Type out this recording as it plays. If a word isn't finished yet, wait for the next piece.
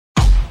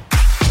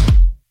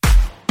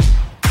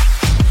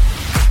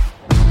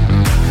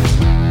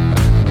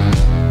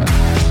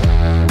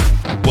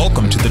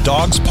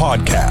Dogs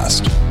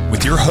podcast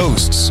with your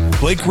hosts,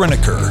 Blake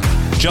Renaker,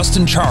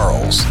 Justin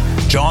Charles,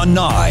 John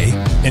Nye,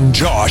 and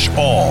Josh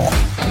All.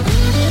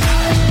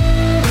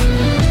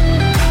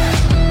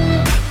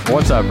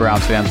 What's up,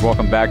 Browns fans?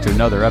 Welcome back to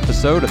another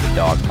episode of the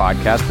Dogs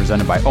podcast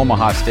presented by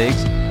Omaha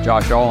Steaks.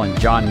 Josh All and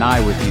John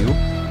Nye with you.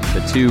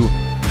 The two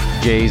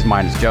J's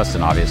minus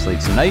Justin, obviously.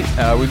 Tonight,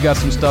 we've got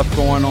some stuff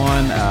going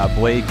on.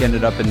 Blake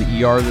ended up in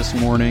the ER this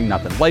morning.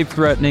 Nothing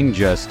life-threatening,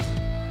 just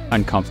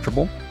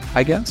uncomfortable,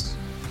 I guess.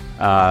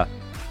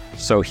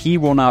 So he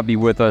will not be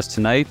with us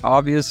tonight,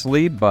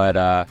 obviously, but,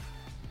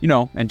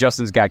 and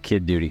Justin's got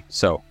kid duty.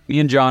 So me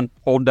and John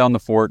holding down the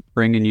fort,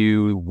 bringing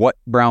you what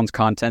Browns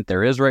content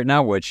there is right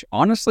now, which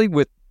honestly,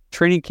 with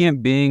training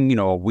camp being,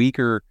 a week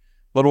or a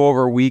little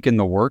over a week in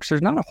the works,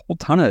 there's not a whole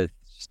ton of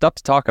stuff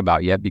to talk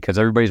about yet because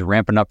everybody's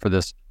ramping up for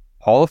this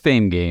Hall of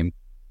Fame game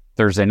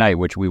Thursday night,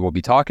 which we will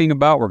be talking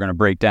about. We're going to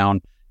break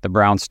down the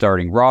Browns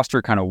starting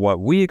roster, kind of what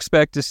we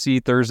expect to see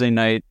Thursday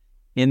night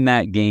in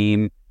that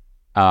game.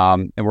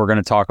 And we're going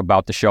to talk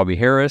about the Shelby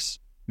Harris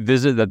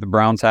visit that the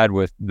Browns had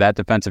with that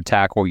defensive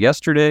tackle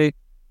yesterday.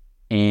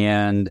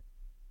 And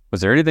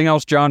was there anything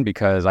else, John?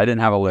 Because I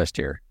didn't have a list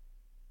here.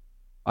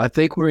 I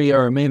think we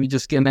are maybe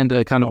just getting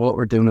into kind of what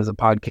we're doing as a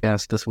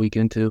podcast this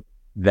weekend too.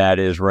 That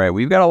is right.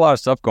 We've got a lot of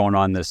stuff going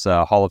on this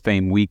Hall of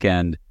Fame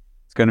weekend.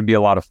 It's going to be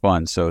a lot of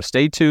fun. So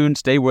stay tuned,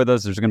 stay with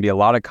us. There's going to be a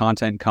lot of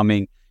content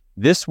coming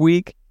this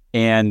week.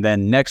 And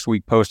then next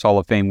week, post Hall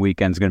of Fame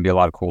weekend, is going to be a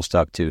lot of cool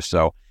stuff too.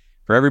 So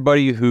for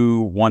everybody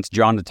who wants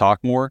John to talk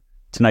more,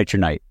 tonight's your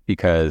night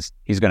because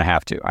he's going to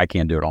have to. I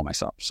can't do it all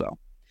myself. So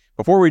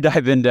before we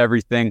dive into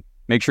everything,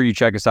 make sure you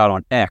check us out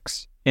on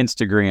X,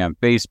 Instagram,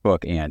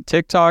 Facebook, and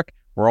TikTok.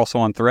 We're also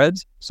on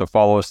Threads, so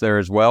follow us there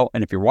as well.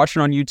 And if you're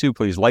watching on YouTube,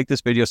 please like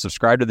this video,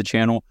 subscribe to the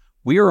channel.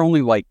 We are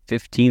only like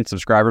 15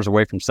 subscribers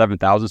away from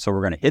 7,000, so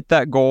we're going to hit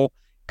that goal.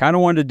 Kind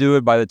of wanted to do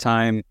it by the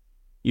time,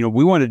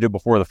 we wanted to do it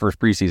before the first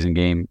preseason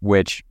game,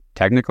 which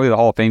technically the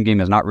Hall of Fame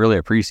game is not really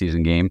a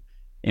preseason game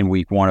in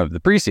week one of the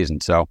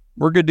preseason, so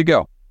we're good to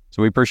go.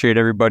 So we appreciate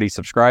everybody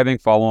subscribing,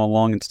 following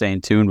along, and staying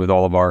tuned with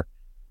all of our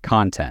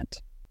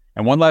content.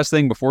 And one last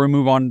thing before we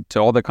move on to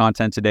all the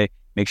content today,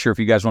 make sure if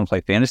you guys want to play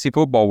fantasy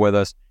football with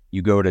us,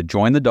 you go to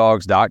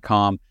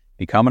jointhedogs.com,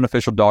 become an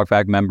official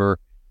DogFact member,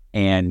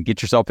 and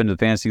get yourself into the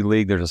fantasy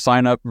league. There's a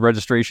sign-up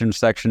registration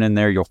section in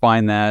there. You'll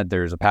find that.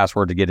 There's a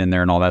password to get in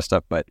there and all that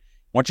stuff. But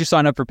once you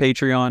sign up for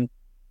Patreon,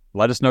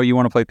 let us know you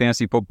want to play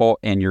fantasy football,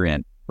 and you're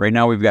in. Right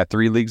now, we've got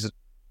 3 leagues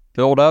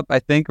filled up, I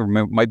think, or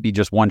might be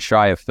just one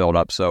shy of filled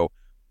up. So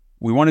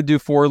we want to do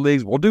 4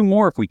 leagues. We'll do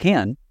more if we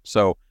can.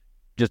 So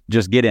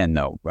just get in,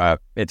 though.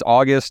 It's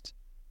August.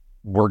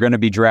 We're going to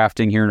be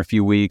drafting here in a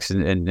few weeks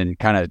and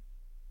kind of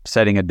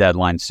setting a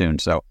deadline soon.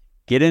 So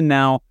get in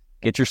now,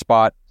 get your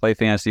spot, play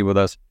fantasy with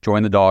us,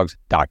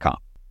 jointhedogs.com.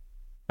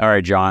 All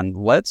right, John,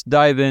 let's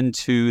dive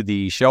into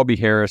the Shelby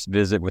Harris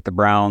visit with the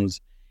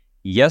Browns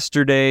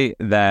yesterday.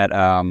 That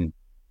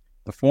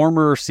the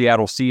former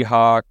Seattle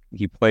Seahawk,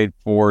 he played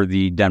for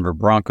the Denver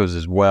Broncos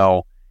as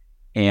well,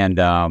 and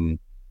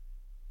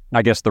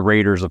I guess the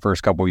Raiders the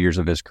first couple of years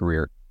of his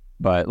career.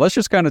 But let's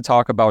just kind of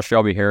talk about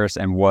Shelby Harris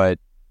and what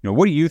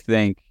do you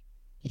think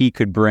he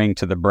could bring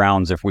to the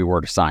Browns if we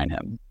were to sign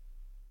him?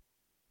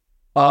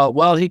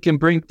 Well, he can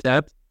bring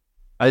depth.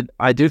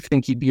 I do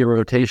think he'd be a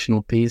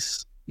rotational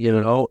piece,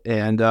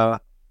 and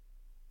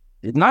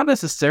not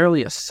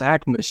necessarily a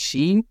sack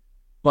machine,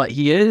 but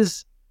he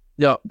is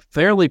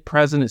fairly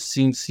present. It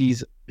seems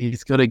he's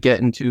going to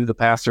get into the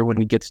passer when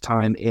he gets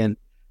time. And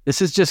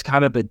this is just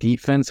kind of a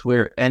defense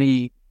where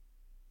any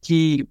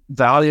key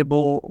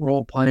valuable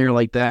role player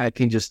like that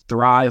can just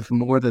thrive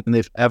more than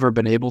they've ever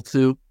been able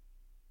to.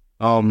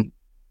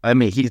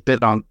 He's been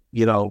on,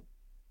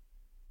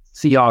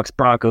 Seahawks,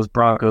 Broncos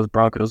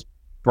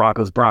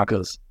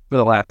for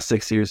the last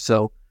 6 years.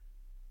 So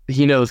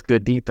he knows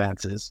good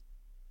defenses.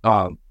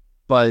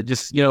 But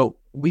just,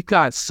 we've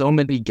got so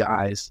many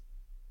guys,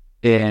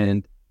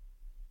 and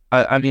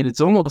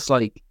it's almost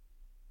like,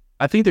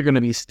 I think they're going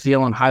to be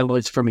stealing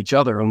highlights from each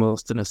other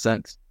almost in a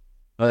sense.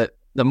 But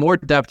the more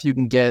depth you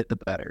can get, the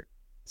better.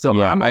 So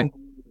yeah,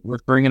 we're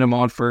bringing him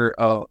on for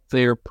a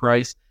fair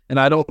price. And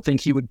I don't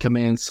think he would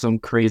command some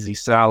crazy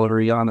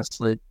salary,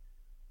 honestly.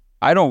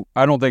 I don't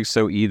think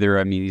so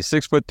either. He's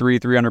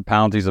 6'3", 300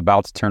 pounds. He's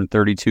about to turn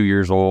 32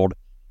 years old.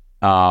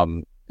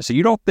 So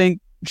you don't think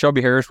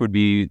Shelby Harris would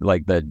be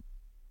like the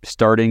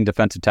starting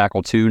defensive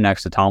tackle 2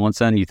 next to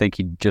Tomlinson? You think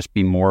he'd just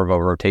be more of a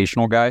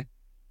rotational guy?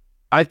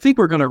 I think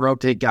we're going to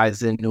rotate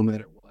guys in no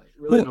matter what.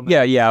 Really, no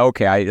matter yeah.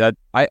 Okay.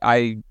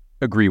 I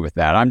agree with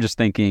that. I'm just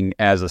thinking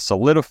as a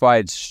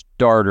solidified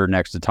starter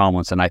next to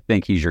Tomlinson, I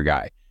think he's your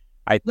guy.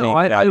 I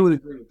would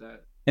agree with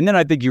that. And then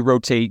I think you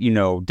rotate,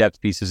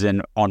 depth pieces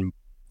in on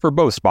for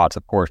both spots.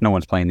 Of course, no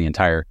one's playing the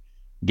entire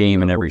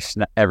game and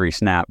every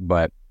snap.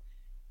 But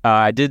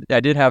I did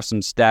have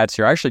some stats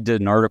here. I actually did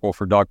an article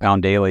for Dog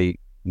Pound Daily,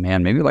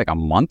 maybe like a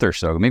month or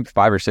so, maybe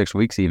 5 or 6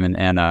 weeks even,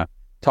 and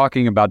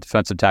talking about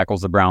defensive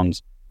tackles the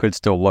Browns could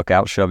still look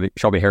out.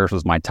 Shelby Harris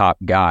was my top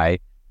guy.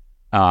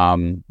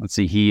 Let's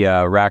see. He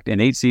racked in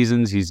 8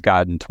 seasons. He's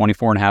gotten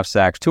 24.5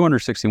 sacks,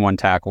 261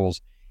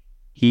 tackles.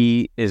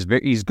 He's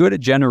good at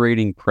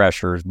generating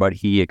pressures, but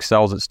he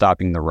excels at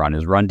stopping the run.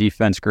 His run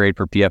defense grade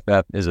for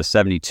PFF is a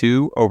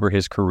 72 over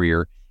his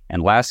career.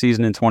 And last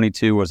season in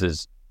 22 was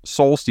his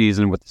sole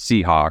season with the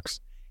Seahawks.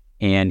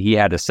 And he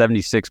had a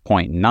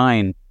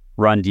 76.9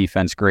 run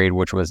defense grade,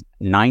 which was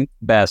 9th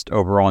best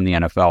overall in the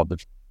NFL,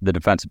 the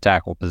defensive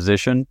tackle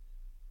position.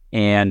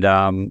 And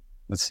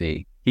let's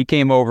see. He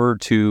came over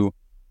to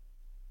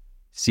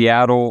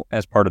Seattle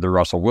as part of the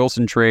Russell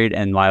Wilson trade,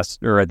 and at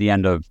the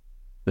end of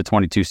the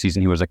 22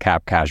 season, he was a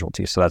cap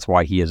casualty, so that's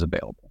why he is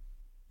available.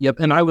 Yep,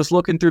 and I was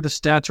looking through the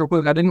stats real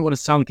quick. I didn't want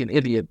to sound like an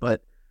idiot,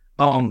 but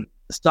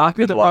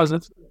stopping the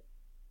run,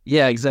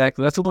 yeah,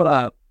 exactly. That's what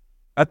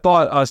I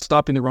thought.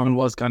 Stopping the run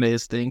was kind of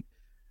his thing.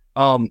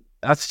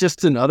 That's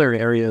just another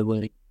area.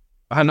 Like,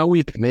 I know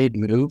we've made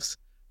moves,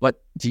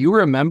 but do you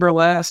remember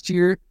last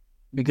year?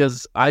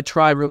 Because I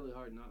tried really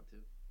hard not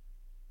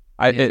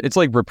to. It's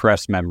like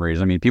repressed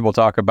memories. I mean, people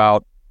talk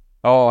about,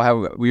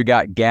 how we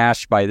got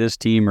gashed by this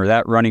team or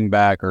that running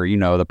back or,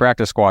 the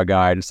practice squad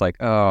guy. It's like,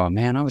 oh,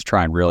 man, I was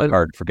trying really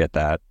hard to forget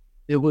that.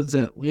 It was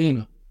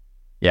Atlanta.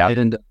 Yeah.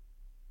 And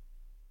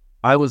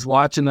I was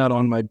watching that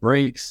on my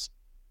breaks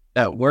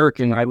at work,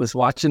 and I was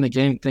watching the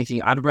game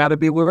thinking, I'd rather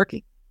be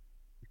working.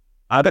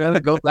 I'd rather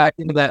go back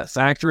into that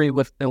factory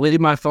and leave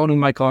my phone in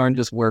my car and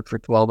just work for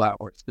 12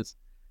 hours. Because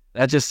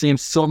that just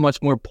seems so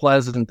much more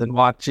pleasant than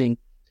watching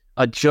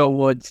a Joe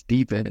Woods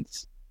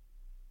defense.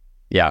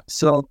 Yeah.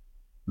 So,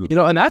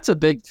 and that's a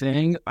big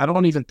thing. I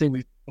don't even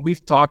think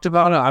we've talked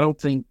about it.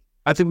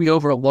 I think we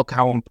overlook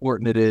how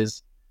important it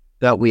is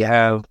that we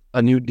have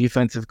a new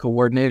defensive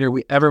coordinator.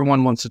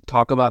 Everyone wants to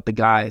talk about the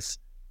guys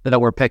that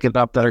we're picking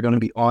up that are going to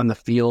be on the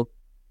field.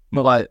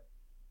 But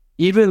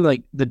even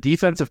like the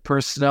defensive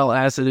personnel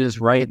as it is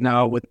right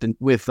now with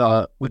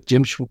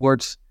Jim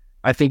Schwartz,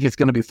 I think it's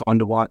going to be fun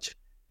to watch.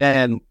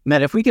 And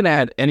man, if we can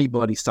add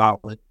anybody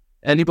solid,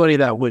 anybody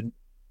that would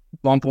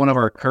bump one of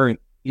our current,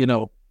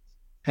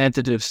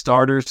 tentative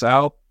starters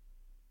out,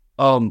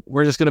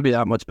 we're just going to be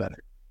that much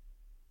better.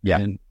 Yeah.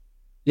 And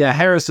yeah,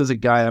 Harris is a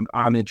guy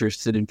I'm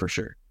interested in for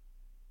sure.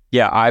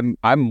 Yeah, I'm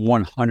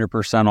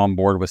 100% on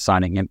board with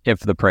signing him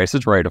if the price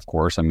is right, of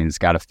course. I mean, it's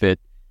got to fit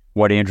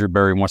what Andrew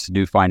Berry wants to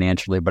do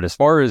financially. But as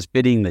far as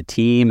fitting the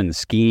team and the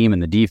scheme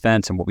and the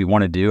defense and what we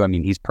want to do, I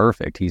mean, he's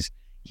perfect.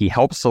 He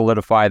helps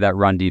solidify that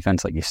run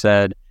defense, like you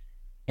said.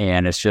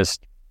 And it's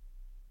just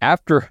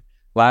after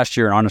last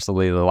year and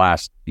honestly the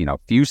last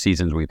few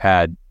seasons we've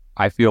had,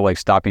 I feel like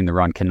stopping the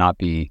run cannot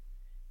be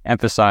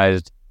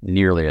emphasized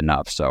nearly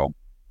enough. So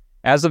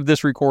as of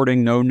this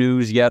recording, no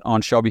news yet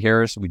on Shelby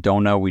Harris. We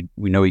don't know. We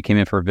know he came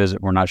in for a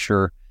visit. We're not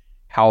sure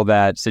how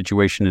that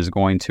situation is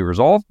going to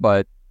resolve,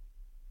 but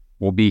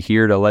we'll be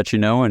here to let you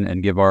know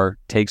and give our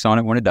takes on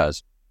it when it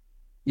does.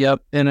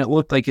 Yep, and it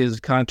looked like his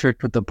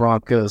contract with the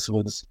Broncos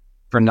was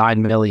for $9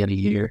 million a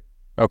year.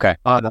 Okay.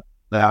 I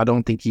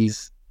don't think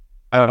he's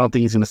going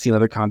to see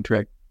another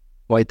contract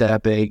quite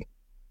that big,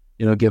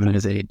 given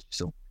his age.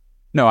 So.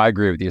 No, I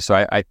agree with you.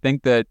 So I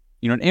think that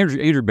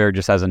Andrew Berry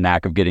just has a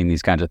knack of getting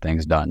these kinds of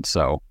things done.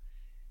 So,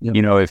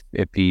 yep.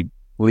 If he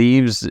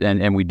leaves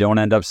and we don't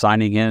end up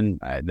signing him,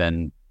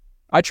 then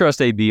I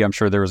trust AB. I'm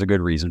sure there was a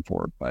good reason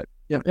for it. But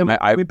yeah,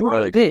 we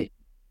brought it in.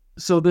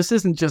 So this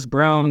isn't just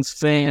Browns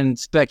fan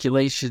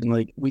speculation.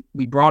 Like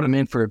we brought him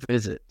in for a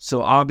visit.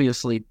 So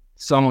obviously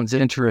someone's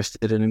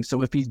interested in him.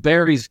 So if he's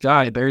Barry's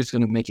guy, Barry's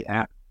going to make it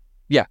happen.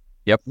 Yeah.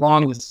 Yep.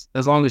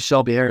 As long as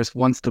Shelby Harris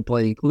wants to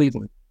play in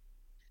Cleveland.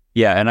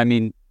 Yeah, and I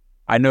mean,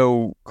 I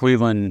know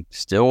Cleveland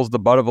still is the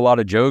butt of a lot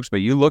of jokes, but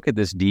you look at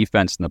this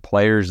defense and the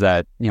players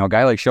that, a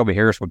guy like Shelby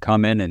Harris would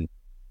come in and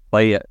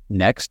play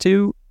next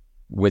to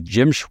with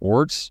Jim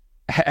Schwartz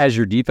as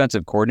your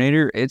defensive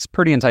coordinator, it's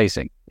pretty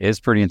enticing.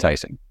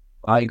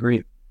 I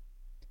agree.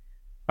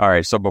 All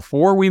right, so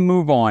before we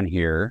move on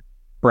here,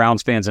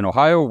 Browns fans in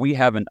Ohio, we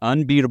have an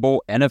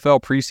unbeatable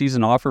NFL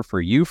preseason offer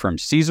for you from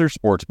Caesars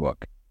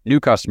Sportsbook. New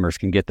customers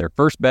can get their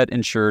first bet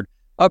insured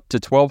up to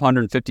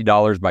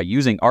 $1,250 by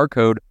using our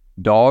code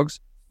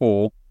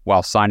DOGSFULL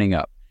while signing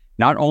up.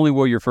 Not only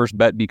will your first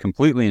bet be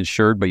completely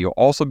insured, but you'll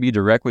also be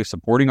directly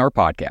supporting our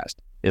podcast.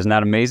 Isn't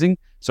that amazing?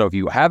 So if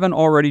you haven't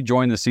already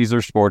joined the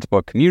Caesars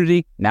Sportsbook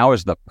community, now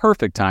is the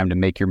perfect time to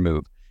make your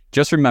move.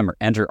 Just remember,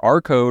 enter our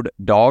code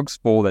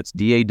DOGSFULL, that's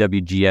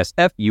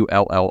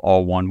DAWGSFULL,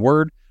 all one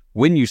word,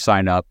 when you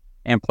sign up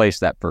and place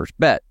that first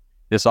bet.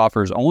 This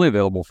offer is only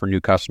available for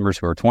new customers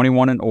who are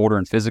 21 and older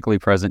and physically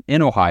present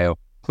in Ohio.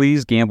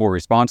 Please gamble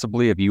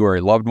responsibly. If you or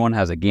a loved one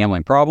has a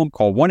gambling problem,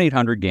 call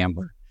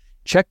 1-800-GAMBLER.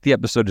 Check the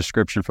episode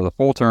description for the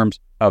full terms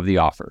of the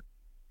offer.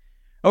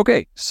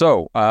 Okay,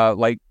 so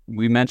like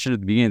we mentioned at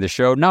the beginning of the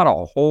show, not a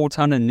whole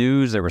ton of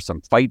news. There were some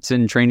fights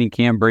in training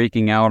camp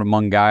breaking out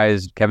among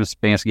guys. Kevin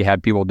Stefanski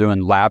had people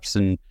doing laps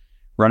and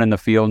running the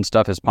field and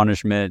stuff as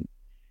punishment.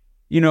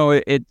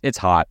 It's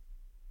hot.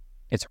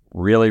 It's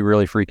really,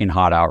 really freaking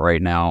hot out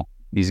right now.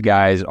 These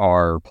guys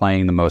are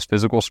playing the most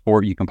physical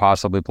sport you can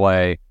possibly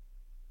play.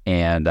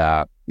 And,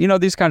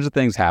 these kinds of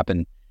things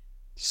happen.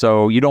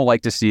 So you don't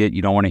like to see it.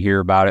 You don't want to hear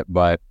about it,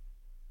 but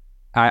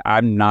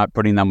I'm not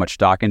putting that much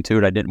stock into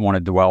it. I didn't want to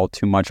dwell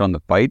too much on the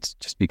fights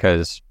just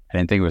because I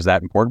didn't think it was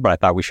that important, but I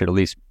thought we should at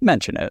least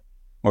mention it.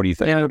 What do you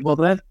think? Yeah, well,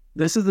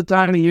 this is the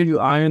time of year you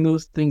iron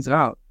those things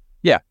out.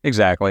 Yeah,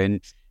 exactly.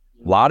 And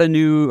a lot of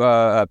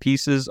new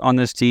pieces on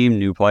this team,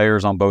 new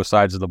players on both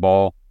sides of the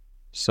ball.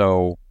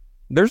 So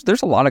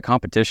there's a lot of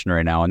competition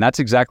right now, and that's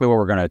exactly what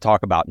we're going to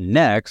talk about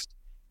next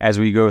as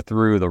we go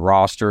through the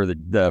roster,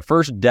 the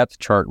first depth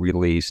chart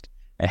released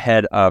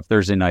ahead of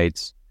Thursday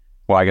night's,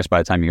 well, I guess by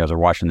the time you guys are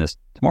watching this,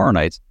 tomorrow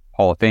night's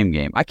Hall of Fame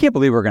game. I can't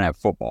believe we're going to have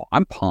football.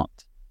 I'm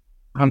pumped.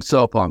 I'm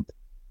so pumped.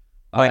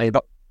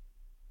 The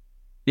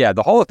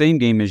Hall of Fame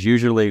game is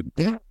usually,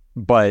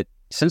 but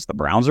since the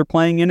Browns are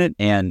playing in it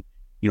and,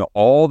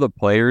 all the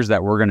players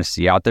that we're going to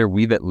see out there,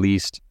 we've at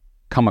least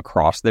come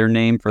across their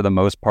name for the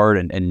most part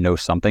and know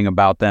something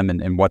about them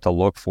and what to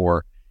look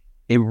for.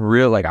 It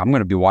really, I'm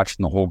going to be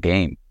watching the whole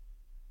game.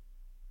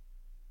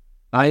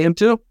 I am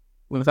too,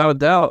 without a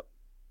doubt.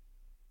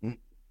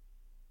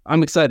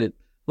 I'm excited.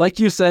 Like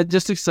you said,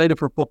 just excited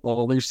for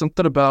football. There's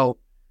something about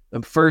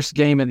the first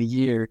game of the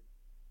year,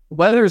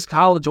 whether it's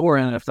college or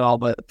NFL,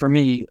 but for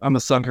me, I'm a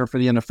sucker for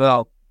the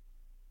NFL.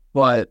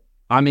 But,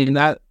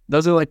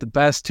 those are like the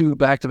best 2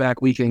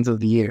 back-to-back weekends of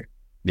the year.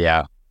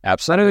 Yeah,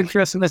 absolutely. Better than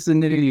Christmas and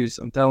New Year's,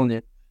 I'm telling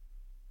you.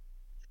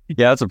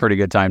 Yeah, that's a pretty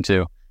good time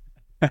too.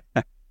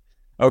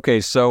 Okay,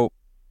 so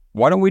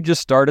why don't we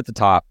just start at the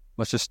top?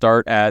 Let's just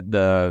start at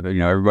the,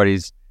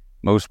 everybody's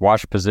most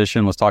watched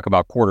position. Let's talk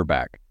about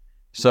quarterback.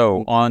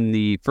 So on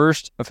the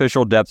first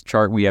official depth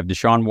chart, we have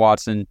Deshaun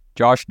Watson,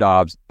 Josh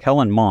Dobbs,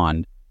 Kellen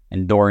Mond,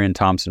 and Dorian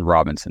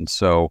Thompson-Robinson.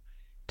 So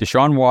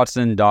Deshaun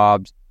Watson,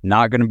 Dobbs,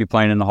 not going to be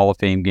playing in the Hall of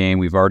Fame game.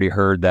 We've already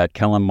heard that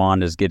Kellen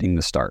Mond is getting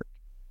the start.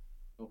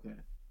 Okay.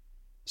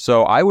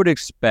 So I would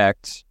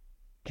expect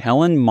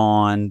Kellen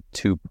Mond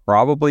to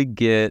probably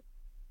get,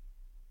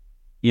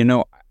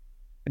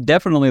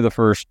 definitely the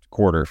first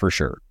quarter for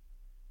sure.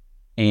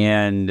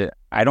 And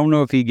I don't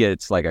know if he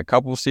gets like a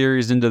couple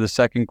series into the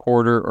second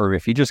quarter or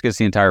if he just gets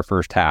the entire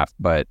first half,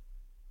 but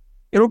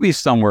it'll be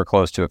somewhere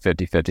close to a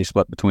 50-50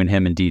 split between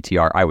him and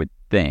DTR, I would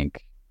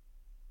think.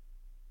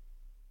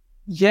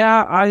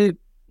 Yeah,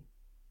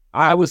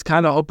 I was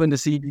kind of hoping to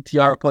see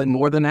DTR play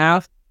more than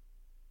half.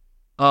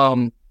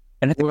 And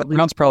I think the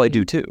Browns probably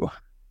do too.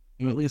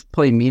 At least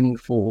play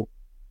meaningful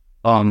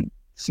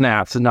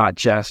snaps and not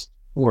just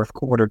fourth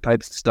quarter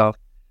types of stuff.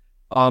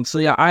 So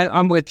yeah,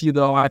 I'm with you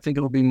though. I think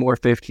it'll be more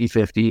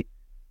 50-50.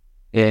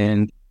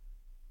 And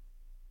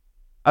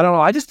I don't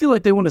know. I just feel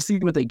like they want to see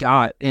what they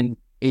got in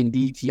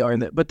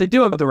DTR, but they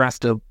do have the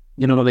rest of,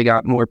 they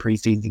got more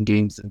preseason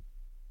games. And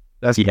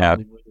that's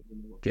probably where they're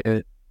going to look at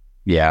it.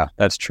 Yeah,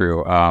 that's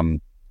true.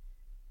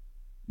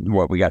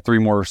 We got 3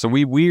 more. So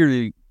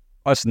we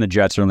us and the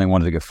Jets only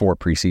wanted to get 4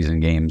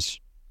 preseason games,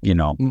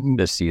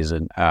 this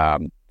season.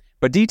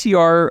 But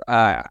DTR,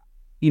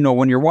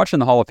 when you're watching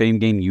the Hall of Fame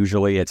game,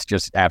 usually it's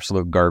just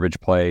absolute garbage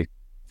play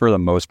for the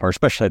most part,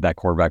 especially at that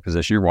quarterback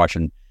position. You're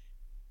watching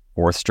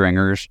 4th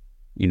stringers,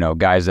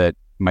 guys that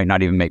might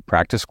not even make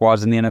practice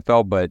squads in the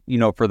NFL. But,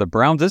 for the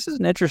Browns, this is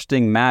an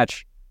interesting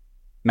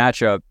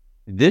matchup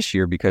this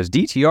year because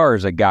DTR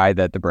is a guy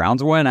that the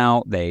Browns went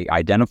out. They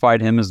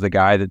identified him as the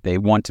guy that they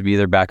want to be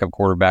their backup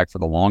quarterback for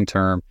the long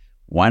term,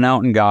 went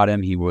out and got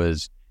him. He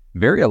was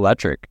very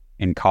electric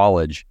in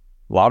college,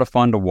 a lot of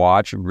fun to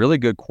watch, really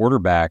good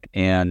quarterback.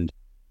 And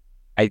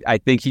I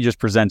think he just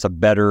presents a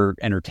better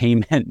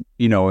entertainment,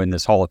 in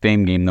this Hall of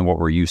Fame game than what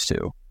we're used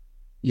to.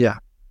 Yeah.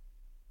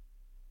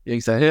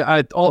 Exactly.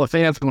 All the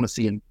fans want to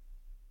see him.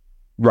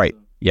 Right.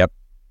 Yep.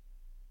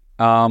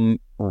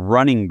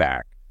 Running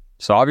back.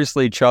 So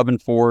obviously Chubb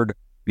and Ford,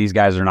 these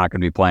guys are not going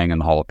to be playing in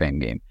the Hall of Fame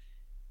game.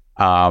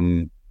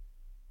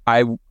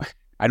 I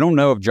don't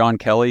know if John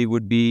Kelly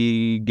would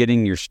be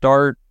getting your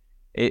start.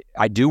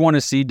 I do want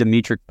to see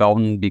Demetric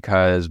Felton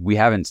because we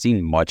haven't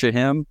seen much of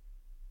him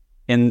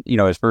in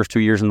his first 2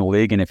 years in the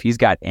league, and if he's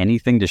got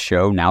anything to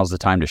show, now's the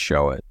time to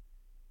show it.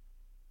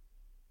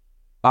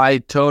 I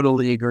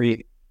totally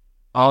agree.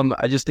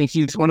 I just think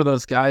he's one of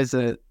those guys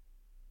that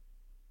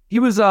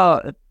he's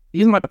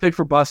my pick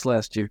for bust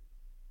last year.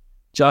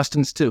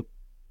 Justin's too.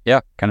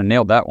 Yeah, kind of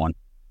nailed that one.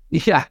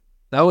 Yeah,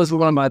 that was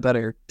one of my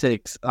better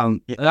takes.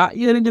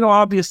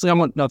 Obviously I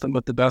want nothing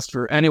but the best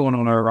for anyone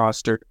on our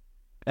roster.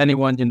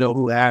 Anyone,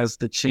 who has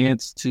the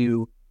chance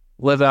to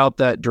live out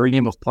that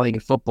dream of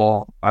playing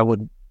football, I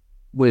would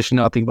wish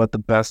nothing but the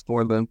best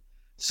for them.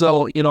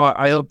 So,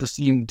 I hope to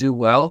see him do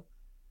well.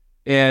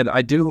 And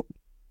I do,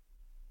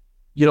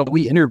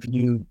 we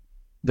interviewed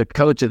the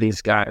coach of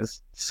these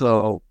guys.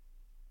 So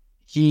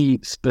he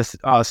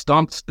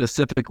Stump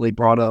specifically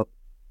brought up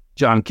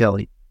John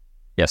Kelly.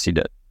 Yes, he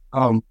did.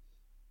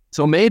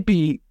 So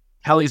maybe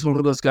Kelly's one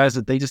of those guys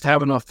that they just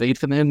have enough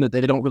faith in him that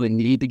they don't really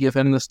need to give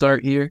him the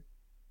start here.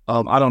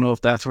 I don't know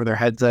if that's where their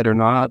head's at or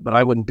not, but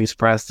I wouldn't be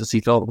surprised to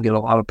see Felton get a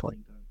lot of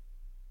playing time.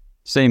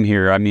 Same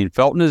here.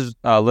 Felton is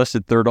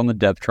listed 3rd on the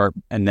depth chart,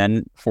 and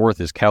then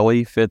 4th is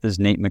Kelly, 5th is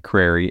Nate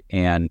McCrary,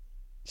 and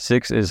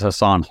 6th is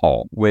Hassan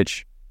Hall,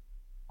 which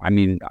I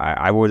mean,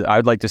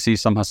 I'd like to see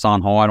some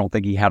Hassan Hall. I don't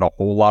think he had a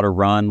whole lot of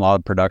run, a lot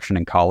of production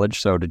in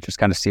college. So to just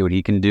kind of see what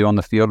he can do on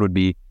the field would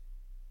be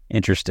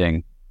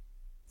interesting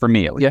for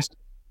me, at least.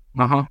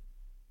 Yes.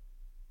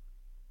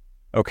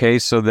 Okay,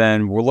 so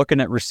then we're looking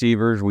at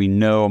receivers. We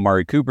know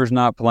Amari Cooper's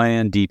not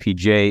playing.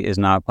 DPJ is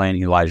not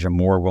playing. Elijah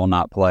Moore will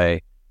not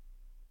play.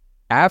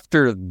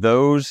 After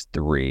those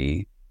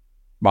three,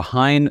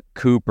 behind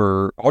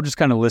Cooper, I'll just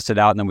kind of list it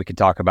out, and then we can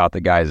talk about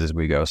the guys as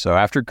we go. So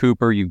after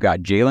Cooper, you've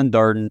got Jalen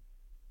Darden,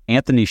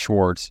 Anthony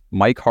Schwartz,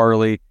 Mike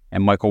Harley,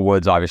 and Michael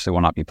Woods obviously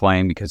will not be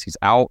playing because he's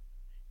out.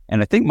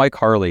 And I think Mike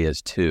Harley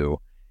is too.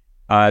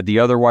 The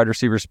other wide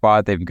receiver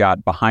spot, they've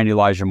got behind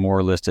Elijah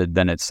Moore listed.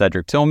 Then it's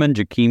Cedric Tillman,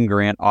 Jakeem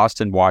Grant,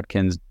 Austin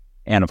Watkins,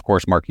 and of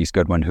course Marquise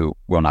Goodwin, who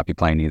will not be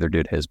playing either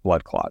due to his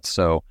blood clots.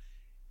 So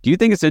do you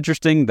think it's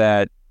interesting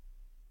that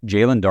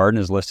Jalen Darden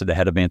is listed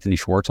ahead of Anthony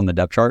Schwartz on the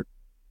depth chart?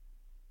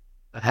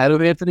 Ahead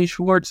of Anthony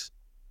Schwartz?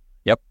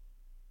 Yep.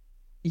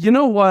 You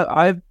know what?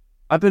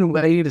 I've been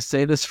waiting to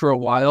say this for a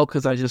while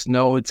because I just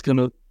know it's going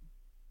to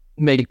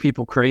make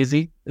people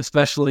crazy,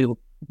 especially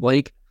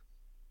Blake.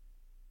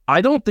 I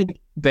don't think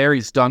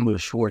Barry's done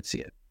with Schwartz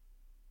yet.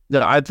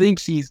 I think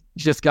he's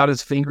just got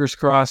his fingers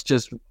crossed,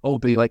 just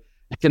hoping, like,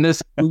 can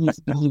this be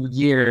the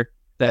year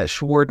that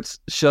Schwartz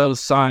shows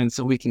signs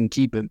so we can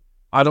keep him?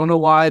 I don't know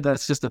why.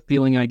 That's just a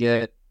feeling I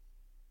get.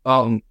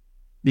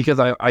 Because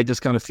I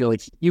just kind of feel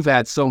like you've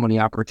had so many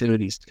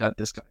opportunities to cut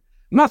this guy.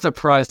 I'm not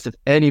surprised if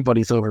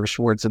anybody's over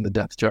Schwartz in the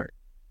depth chart.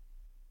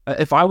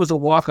 If I was a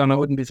walk-on, I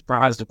wouldn't be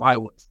surprised if I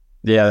was.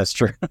 Yeah, that's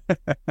true.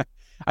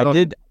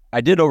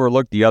 I did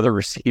overlook the other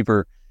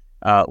receiver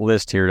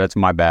list here. That's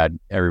my bad,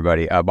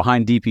 everybody.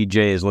 Behind DPJ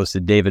is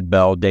listed David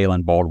Bell,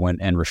 Dalen Baldwin,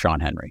 and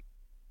Rashawn Henry.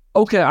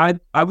 Okay,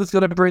 I was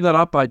going to bring that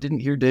up. I didn't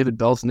hear David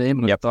Bell's name,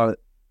 and yep.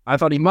 I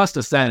thought he must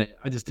have said it.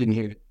 I just didn't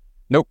hear it.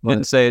 Nope,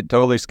 didn't say it.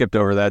 Totally skipped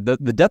over that.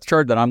 The depth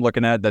chart that I'm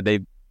looking at that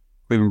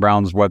Cleveland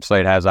Browns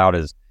website has out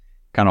is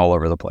kind of all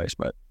over the place.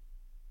 But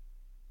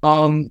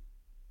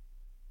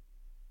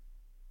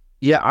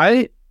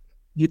yeah,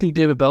 you think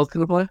David Bell's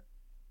going to play?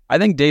 I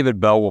think David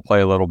Bell will play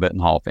a little bit in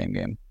the Hall of Fame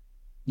game.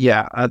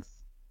 Yeah,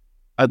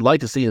 I'd like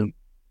to see him.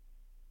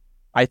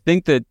 I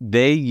think that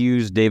they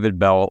use David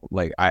Bell,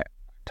 like I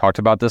talked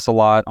about this a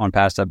lot on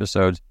past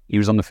episodes. He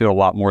was on the field a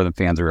lot more than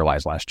fans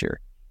realized last year.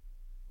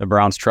 The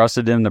Browns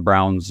trusted him. The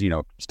Browns,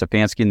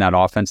 Stefanski in that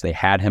offense, they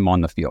had him on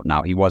the field.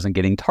 Now, he wasn't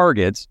getting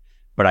targets,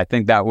 but I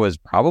think that was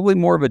probably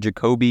more of a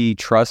Jacoby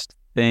trust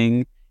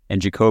thing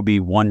and Jacoby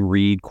one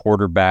read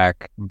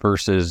quarterback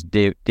versus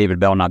David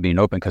Bell not being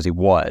open because he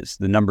was.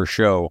 The numbers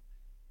show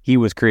he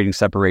was creating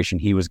separation.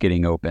 He was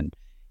getting open.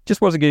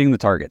 Just wasn't getting the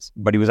targets,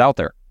 but he was out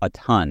there a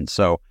ton.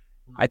 So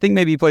I think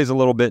maybe he plays a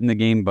little bit in the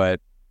game, but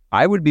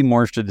I would be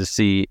more interested to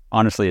see,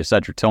 honestly, if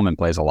Cedric Tillman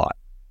plays a lot.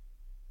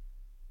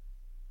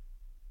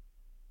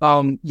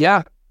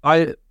 Yeah,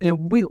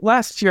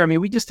 last year,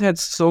 we just had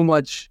so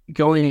much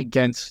going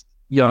against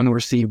young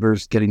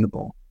receivers getting the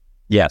ball.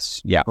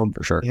 Yes, yeah,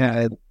 for sure.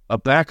 Yeah, a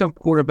backup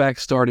quarterback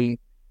starting.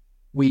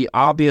 We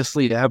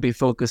obviously have a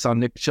focus on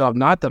Nick Chubb,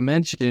 not to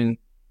mention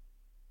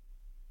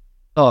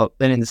an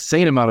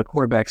insane amount of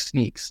quarterback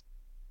sneaks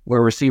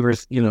where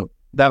receivers,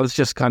 that was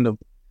just kind of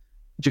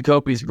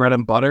Jacoby's bread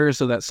and butter.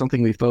 So that's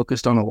something we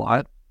focused on a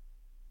lot.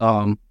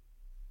 Kind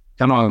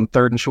of on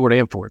third and short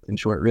and fourth and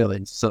short,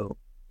 really. So.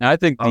 And I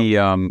think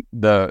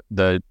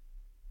the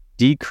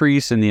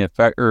decrease in the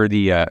effect or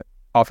the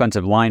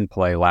offensive line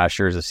play last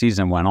year as the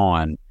season went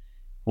on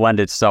lend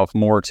itself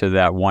more to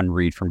that one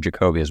read from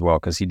Jacoby as well,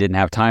 because he didn't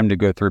have time to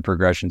go through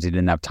progressions. He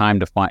didn't have time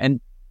to find,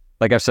 and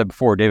like I've said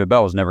before, David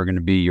Bell was never going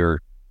to be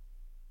your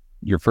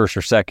first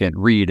or second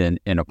read in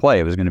a play.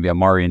 It was going to be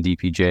Amari and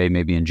DPJ,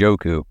 maybe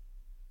Njoku,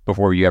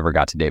 before you ever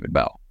got to David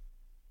Bell.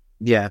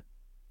 Yeah.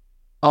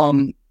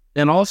 And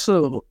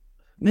also,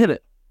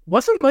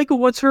 wasn't Michael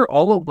Woods hurt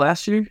all of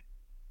last year?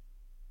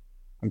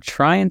 I'm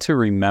trying to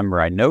remember.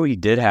 I know he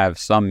did have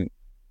some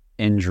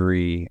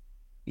injury.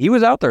 He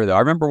was out there though. I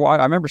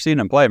remember seeing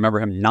him play. I remember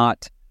him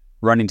not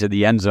running to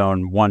the end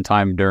zone one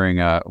time during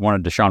one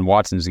of Deshaun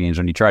Watson's games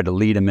when he tried to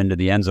lead him into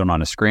the end zone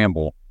on a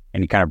scramble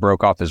and he kind of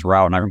broke off his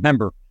route. And I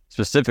remember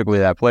specifically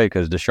that play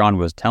because Deshaun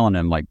was telling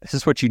him, like, this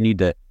is what you need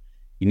to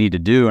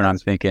do. And I'm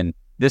thinking,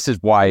 this is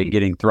why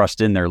getting thrust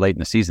in there late in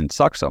the season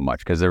sucks so much,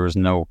 because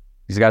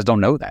these guys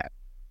don't know that.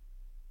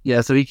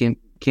 Yeah, so he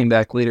came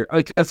back later.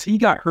 Because he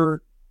got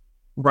hurt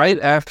right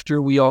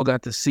after we all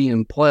got to see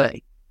him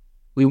play.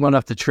 We went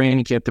up to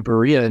training camp to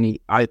Berea, and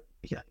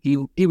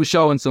he was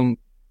showing some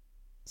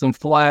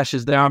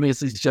flashes there.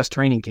 Obviously, it's just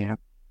training camp,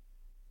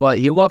 but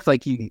he looked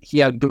like he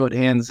had good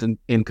hands and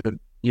could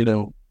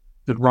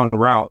run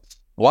routes.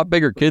 A lot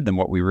bigger kid than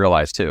what we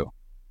realized too.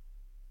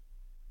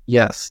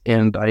 Yes,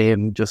 and I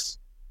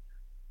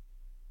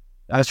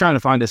was trying to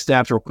find his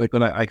stats real quick,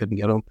 but I couldn't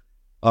get them.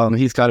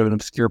 He's kind of an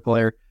obscure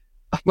player.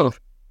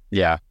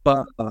 Yeah,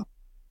 but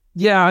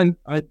yeah,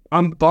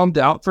 I'm bummed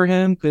out for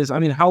him because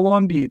how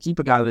long do you keep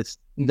a guy that's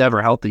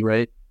never healthy,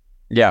 right?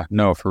 Yeah,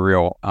 no, for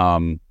real.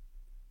 Do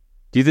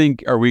you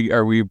think are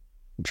we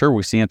I'm sure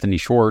we see Anthony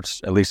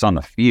Schwartz, at least on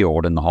the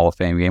field in the Hall of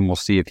Fame game. We'll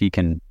see if he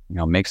can,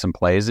 make some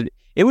plays.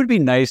 It would be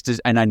nice to,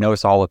 and I know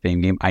it's a Hall of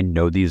Fame game. I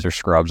know these are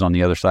scrubs on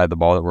the other side of the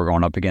ball that we're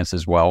going up against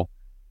as well.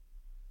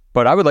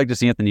 But I would like to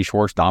see Anthony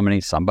Schwartz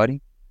dominate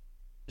somebody.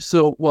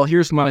 So, well,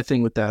 here's my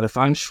thing with that. If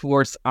I'm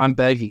Schwartz, I'm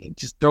begging,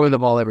 just throwing the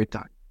ball every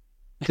time.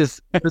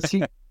 Because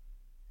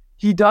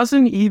he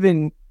doesn't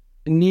even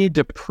need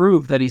to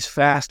prove that he's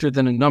faster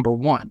than a number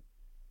one.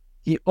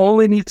 He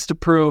only needs to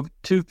prove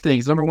two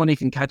things. Number one, he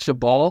can catch a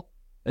ball.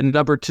 And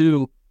number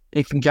two,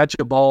 he can catch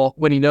a ball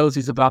when he knows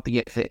he's about to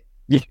get hit.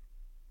 Yeah.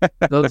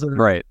 Those are,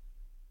 right.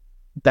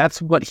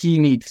 That's what he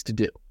needs to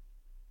do.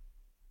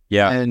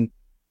 Yeah. And,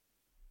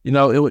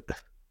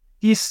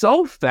 he's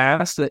so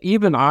fast that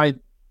even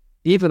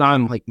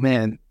I'm like,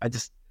 man, I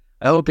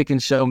hope he can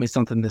show me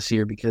something this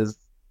year because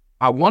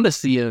I want to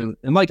see him.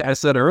 And like I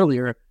said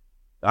earlier,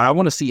 I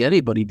want to see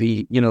anybody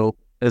be,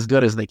 as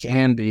good as they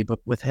can be. But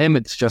with him,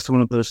 it's just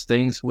one of those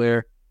things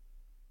where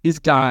he's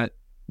got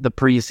the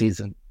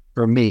preseason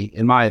for me,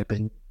 in my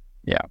opinion.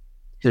 Yeah.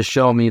 To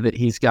show me that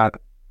he's got,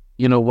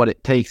 what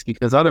it takes,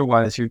 because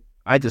otherwise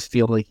I just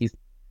feel like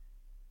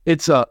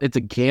it's a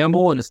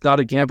gamble, and it's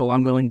not a gamble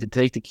I'm willing to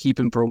take to keep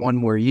him for one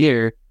more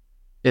year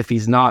if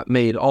he's not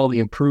made all the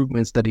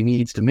improvements that he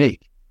needs to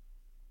make.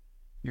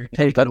 You're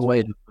taking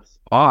away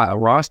a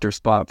roster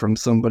spot from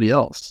somebody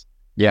else.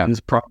 Yeah. Who's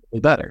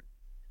probably better.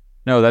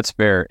 No, that's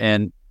fair.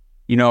 And,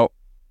 the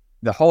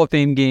Hall of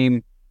Fame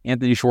game,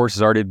 Anthony Schwartz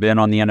has already been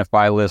on the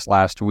NFI list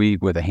last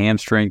week with a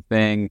hamstring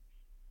thing.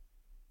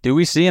 Do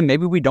we see him?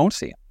 Maybe we don't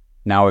see him.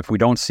 Now, if we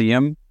don't see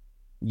him,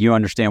 you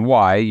understand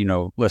why,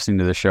 listening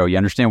to the show, you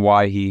understand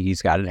why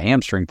he's got a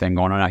hamstring thing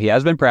going on. Now, he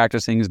has been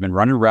practicing. He's been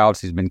running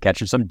routes. He's been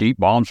catching some deep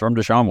bombs from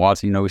Deshaun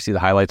Watson. We see the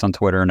highlights on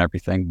Twitter and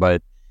everything.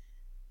 But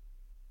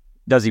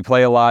does he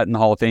play a lot in the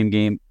Hall of Fame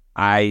game?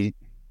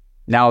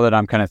 Now that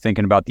I'm kind of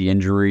thinking about the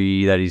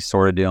injury that he's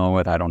sort of dealing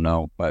with, I don't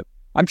know. But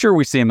I'm sure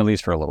we see him at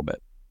least for a little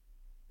bit.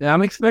 Yeah,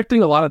 I'm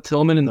expecting a lot of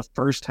Tillman in the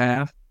first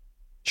half.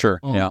 Sure,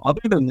 yeah.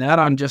 Other than that,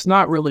 I'm just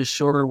not really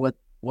sure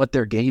what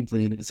their game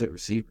plan is at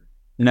receiver.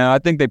 No, I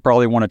think they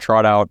probably want to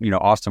trot out,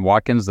 Austin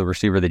Watkins, the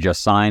receiver they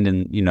just signed,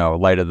 in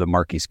light of the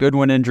Marquise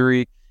Goodwin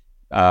injury,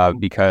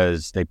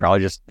 because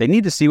they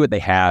need to see what they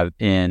have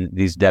in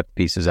these depth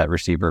pieces at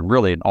receiver,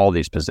 really in all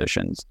these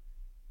positions.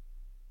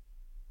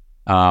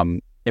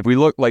 If we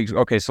look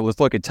so let's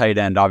look at tight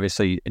end.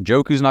 Obviously,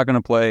 Njoku's not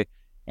going to play,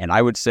 and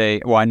I would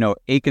say, I know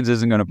Akins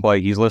isn't going to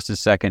play. He's listed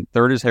second.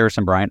 Third is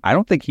Harrison Bryant. I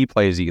don't think he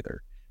plays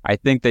either. I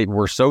think that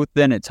we're so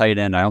thin at tight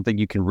end. I don't think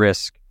you can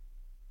risk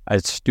a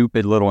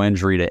stupid little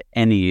injury to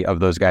any of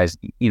those guys,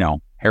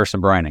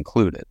 Harrison Bryant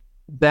included.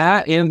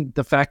 That and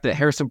the fact that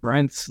Harrison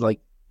Bryant's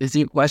is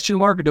he a question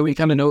mark, or do we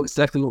kind of know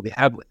exactly what we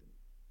have with him?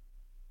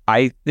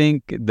 I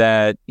think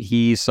that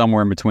he's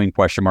somewhere in between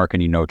question mark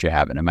and what you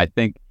have in him. I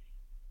think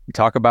we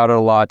talk about it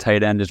a lot.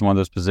 Tight end is one of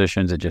those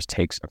positions. It just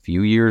takes a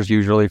few years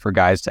usually for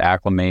guys to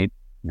acclimate,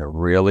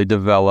 really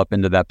develop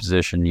into that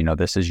position.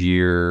 This is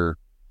year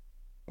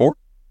 4.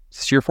 Is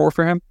this year 4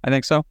 for him? I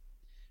think so.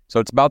 So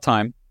it's about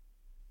time.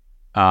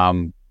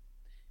 But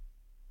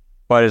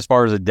as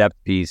far as a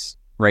depth piece,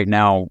 right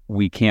now,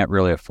 we can't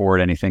really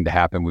afford anything to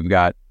happen. We've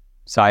got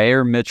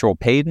Zaire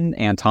Mitchell-Payton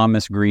and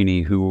Thomas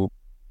Greene, who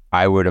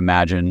I would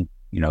imagine,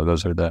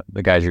 those are the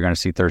guys you're going to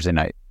see Thursday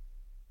night.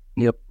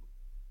 Yep.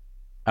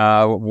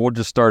 We'll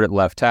just start at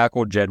left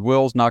tackle. Jed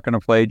Wills not going to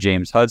play.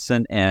 James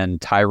Hudson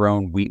and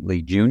Tyrone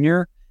Wheatley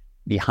Jr.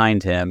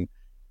 behind him.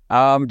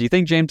 Do you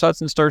think James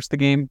Hudson starts the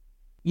game?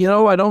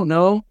 I don't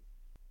know.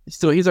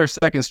 Still, he's our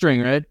second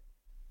string, right?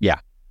 Yeah.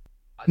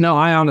 No,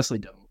 I honestly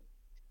don't.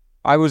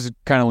 I was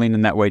kind of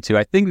leaning that way too.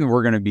 I think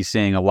we're going to be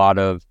seeing a lot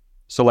of,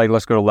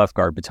 let's go to left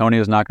guard.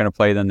 Bitonio's not going to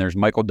play. Then there's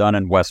Michael Dunn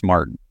and Wes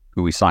Martin,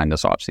 who we signed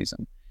this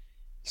offseason.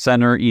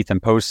 Center, Ethan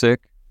Posick,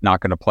 not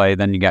going to play.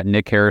 Then you got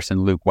Nick Harris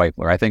and Luke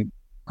Weipler. I think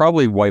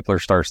probably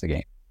Weipler starts the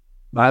game.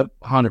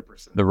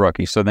 100%. The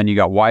rookie. So then you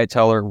got Wyatt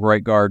Teller,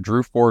 right guard.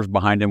 Drew Forbes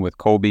behind him with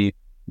Colby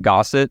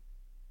Gossett.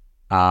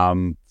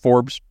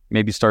 Forbes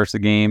maybe starts the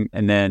game.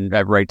 And then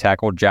at right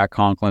tackle, Jack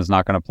Conklin's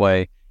not going to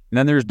play. And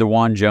then there's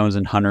DeJuan Jones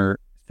and Hunter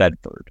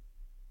Thedford.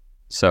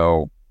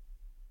 So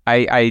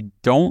I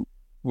don't,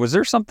 was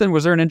there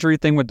an injury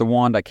thing with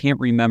DeJuan? I can't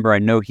remember. I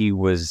know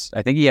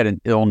I think he had an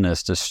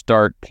illness to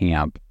start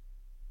camp.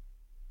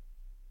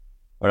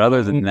 But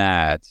other than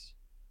that.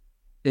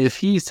 If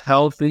he's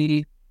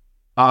healthy,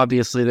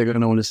 obviously they're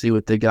going to want to see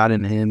what they got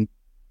in him.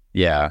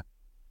 Yeah.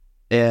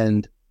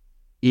 And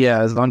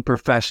as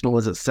unprofessional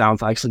as it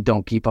sounds, I actually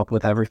don't keep up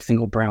with every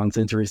single Browns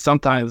injury.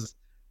 Sometimes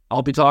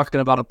I'll be talking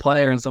about a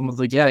player and someone's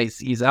like, yeah,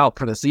 he's out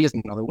for the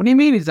season. I'm like, what do you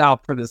mean he's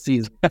out for the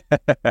season?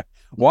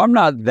 Well, I'm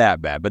not that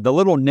bad, but the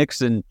little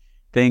Nixon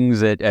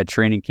things at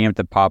training camp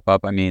that pop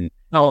up, I mean.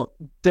 No,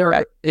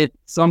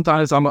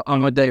 sometimes I'm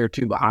a day or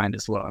two behind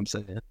is what I'm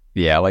saying.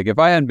 Yeah, if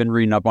I hadn't been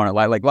reading up on it,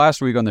 like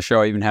last week on the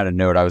show, I even had a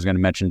note. I was going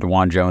to mention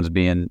DeJuan Jones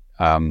being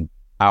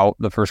out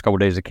the first couple of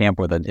days of camp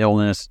with an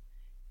illness,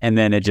 and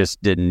then it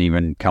just didn't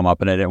even come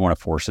up, and I didn't want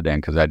to force it in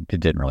because it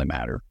didn't really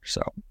matter.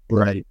 So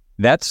right,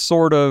 that's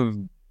sort of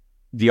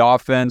the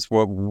offense,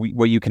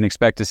 what you can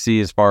expect to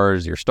see as far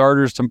as your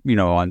starters,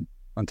 on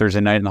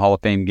Thursday night in the Hall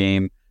of Fame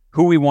game,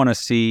 who we want to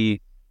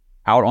see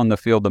out on the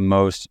field the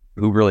most,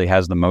 who really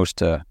has the most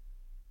to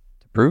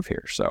prove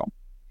here. So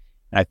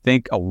I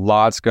think a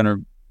lot's going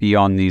to be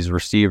on these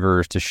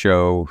receivers to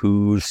show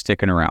who's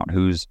sticking around,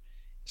 who's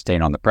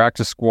staying on the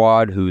practice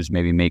squad, who's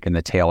maybe making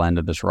the tail end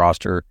of this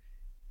roster.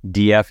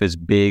 DF is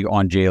big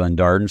on Jalen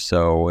Darden,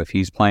 so if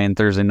he's playing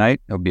Thursday night,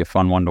 it'll be a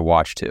fun one to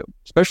watch too,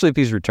 especially if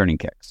he's returning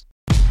kicks.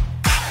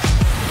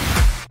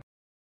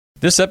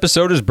 This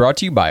episode is brought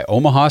to you by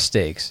Omaha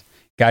Steaks.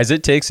 Guys,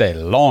 it takes a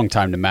long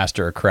time to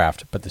master a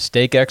craft, but the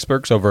steak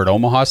experts over at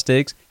Omaha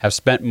Steaks have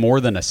spent more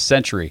than a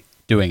century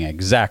doing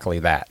exactly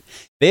that.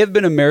 They have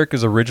been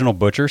America's original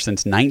butcher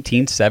since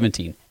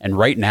 1917, and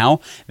right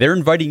now, they're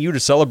inviting you to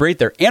celebrate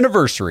their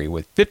anniversary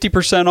with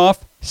 50%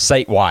 off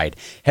site-wide.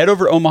 Head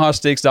over to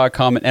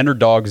omahasteaks.com and enter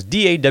DAWGS,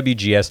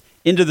 DAWGS,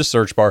 into the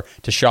search bar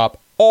to shop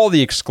all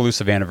the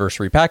exclusive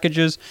anniversary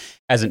packages.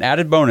 As an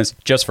added bonus,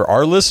 just for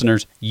our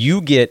listeners,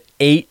 you get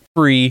 8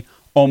 free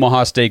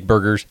Omaha Steak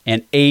burgers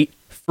and 8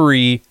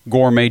 free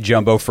gourmet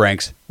jumbo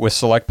franks with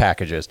select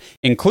packages,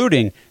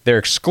 including their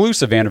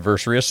exclusive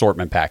anniversary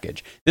assortment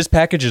package. This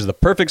package is the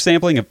perfect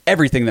sampling of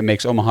everything that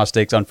makes Omaha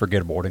Steaks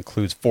unforgettable. It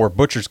includes 4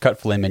 butcher's cut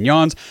filet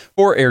mignons,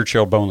 4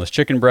 air-chilled boneless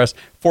chicken breasts,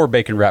 4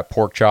 bacon-wrapped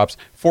pork chops,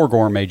 4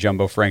 gourmet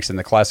jumbo franks, and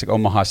the classic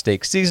Omaha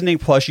Steak seasoning,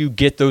 plus you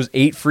get those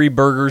 8 free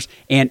burgers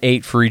and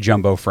 8 free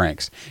jumbo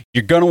franks.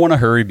 You're going to want to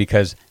hurry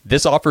because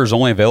this offer is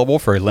only available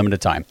for a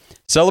limited time.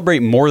 Celebrate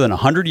more than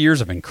 100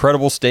 years of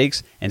incredible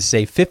steaks and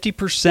save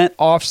 50%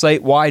 off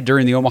site-wide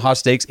during the Omaha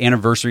Steaks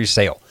anniversary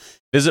sale.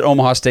 Visit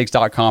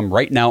omahasteaks.com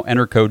right now,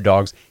 enter code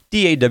DAWGS,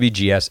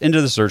 DAWGS,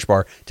 into the search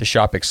bar to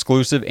shop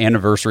exclusive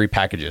anniversary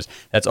packages.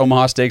 That's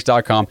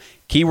omahasteaks.com,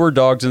 keyword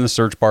DAWGS in the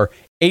search bar,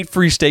 8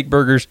 free steak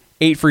burgers,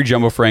 8 free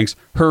jumbo franks.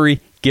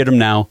 Hurry, get them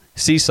now.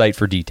 See site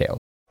for details.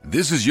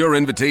 This is your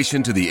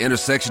invitation to the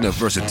intersection of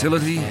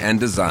versatility and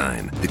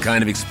design. The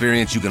kind of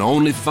experience you can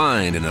only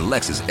find in a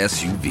Lexus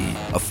SUV.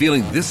 A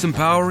feeling this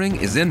empowering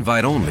is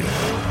invite only.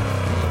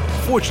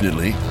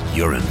 Fortunately,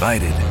 you're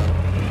invited.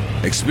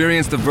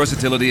 Experience the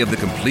versatility of the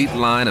complete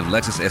line of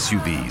Lexus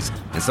SUVs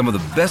and some of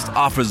the best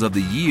offers of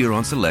the year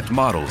on select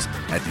models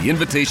at the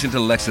Invitation to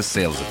Lexus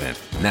sales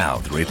event, now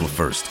through April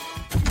 1st.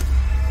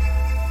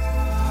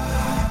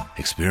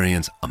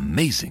 Experience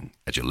amazing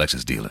at your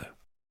Lexus dealer.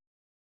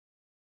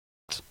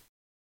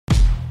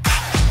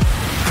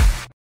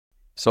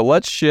 So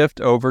let's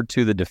shift over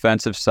to the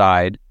defensive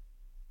side.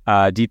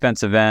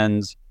 Defensive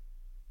ends,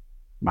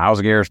 Myles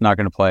Garrett's not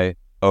going to play.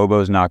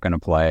 Obo's not going to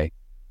play.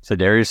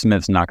 Za'Darius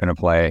Smith's not going to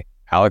play.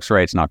 Alex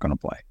Wright's not going to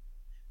play.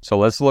 So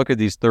let's look at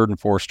these 3rd and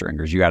 4th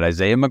stringers. You got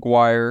Isaiah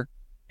McGuire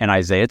and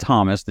Isaiah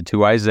Thomas, the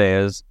 2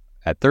 Isaiahs,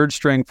 at 3rd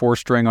string, 4th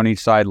string on each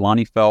side,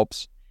 Lonnie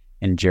Phelps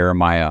and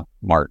Jeremiah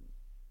Martin.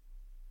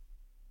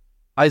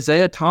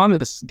 Isaiah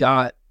Thomas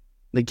got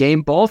the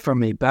game ball from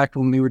me back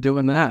when we were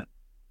doing that.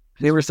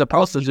 They were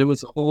supposed to do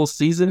it a whole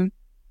season.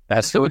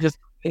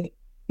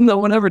 No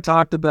one ever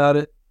talked about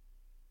it.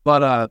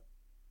 But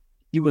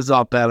he was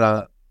up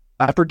at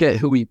I forget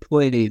who he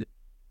played,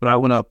 but I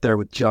went up there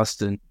with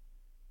Justin,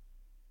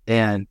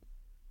 and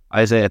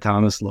Isaiah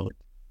Thomas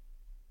looked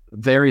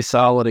very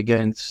solid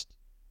against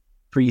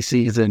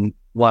preseason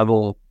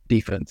level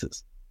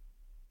defenses.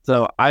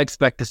 So I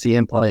expect to see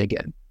him play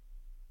again.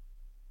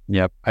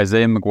 Yep.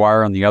 Isaiah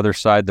McGuire on the other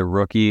side, the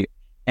rookie.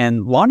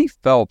 And Lonnie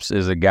Phelps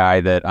is a guy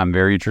that I'm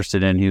very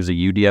interested in. He was a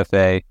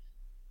UDFA.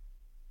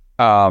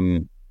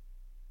 I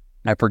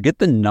forget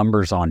the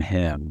numbers on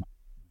him,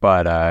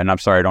 but and I'm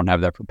sorry I don't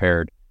have that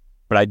prepared.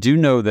 But I do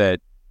know that,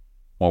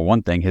 well,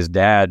 one thing, his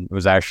dad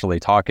was actually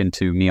talking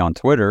to me on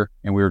Twitter,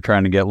 and we were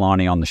trying to get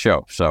Lonnie on the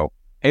show. So,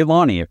 hey,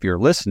 Lonnie, if you're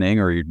listening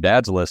or your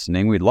dad's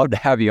listening, we'd love to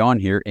have you on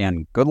here,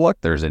 and good luck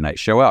Thursday night.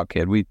 Show out,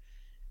 kid. We'd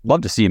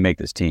love to see you make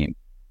this team.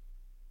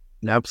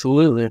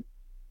 Absolutely.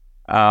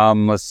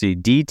 Let's see,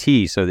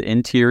 DT. So the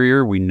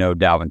interior, we know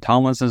Dalvin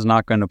Tomlinson's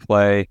not going to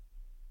play.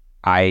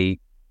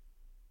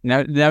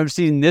 Now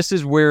see, this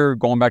is where,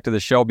 going back to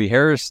the Shelby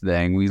Harris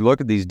thing, we look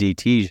at these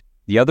DTs.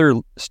 The other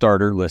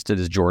starter listed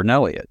is Jordan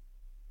Elliott.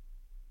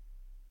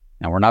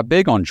 Now, we're not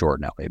big on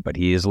Jordan Elliott, but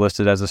he is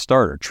listed as a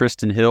starter.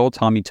 Tristan Hill,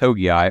 Tommy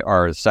Togiai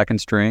are the 2nd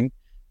string.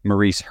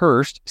 Maurice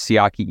Hurst,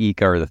 Siaki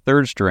Ika are the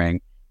 3rd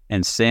string.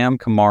 And Sam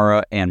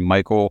Kamara and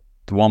Michael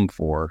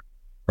Dwumfor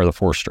are the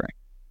 4th string.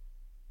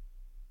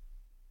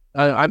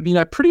 I mean,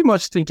 I pretty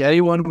much think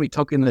anyone we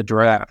took in the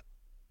draft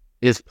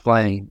is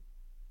playing.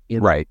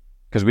 Right.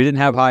 Because we didn't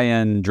have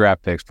high-end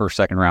draft picks,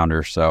 1st, 2nd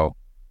rounders. So,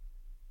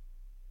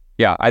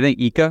 yeah, I think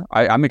Ika,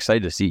 I'm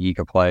excited to see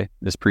Ika play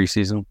this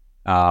preseason.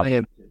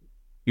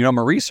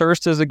 Maurice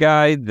Hurst is a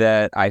guy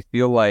that I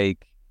feel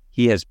like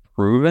he has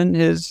proven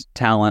his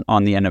talent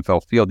on the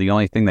NFL field. The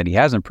only thing that he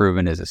hasn't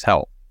proven is his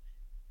health.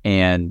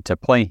 And to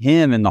play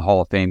him in the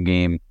Hall of Fame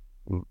game,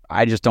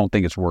 I just don't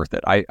think it's worth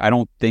it. I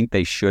don't think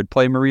they should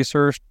play Maurice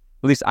Hurst.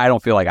 At least I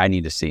don't feel like I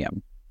need to see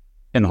him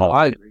in the Hall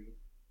of Fame.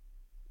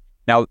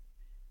 Now,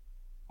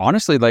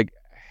 honestly,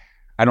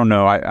 I don't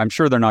know. I'm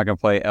sure they're not going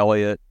to play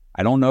Elliott.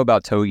 I don't know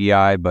about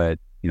Togiai, but,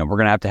 we're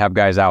going to have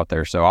guys out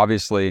there. So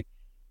obviously,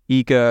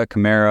 Ika,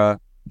 Kamara,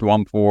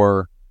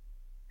 Dwumfor,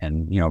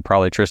 and,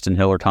 probably Tristan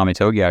Hill or Tommy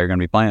Togiai are going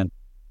to be playing.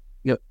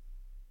 Yep.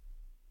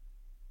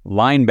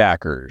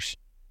 Linebackers.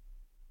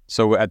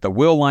 So at the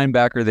will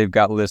linebacker, they've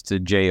got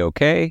listed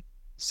JOK.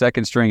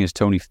 Second string is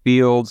Tony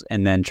Fields,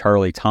 and then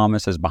Charlie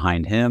Thomas is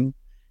behind him.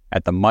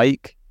 At the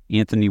Mike,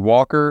 Anthony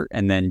Walker,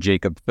 and then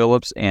Jacob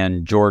Phillips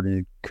and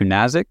Jordan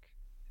Kunazik.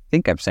 I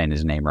think I'm saying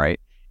his name right.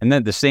 And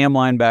then the Sam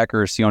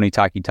linebacker is Sione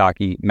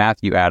Takitaki,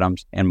 Matthew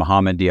Adams, and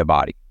Mohamed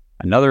Diabate.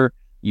 Another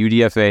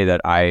UDFA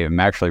that I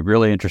am actually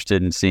really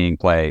interested in seeing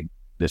play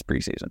this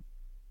preseason.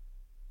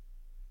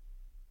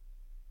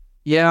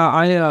 Yeah,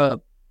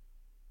 I'm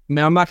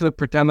not going to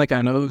pretend like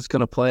I know who's going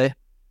to play,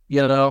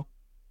 Right.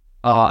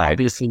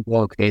 Obviously,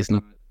 Walker's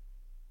not.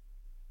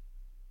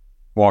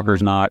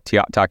 Walker's not.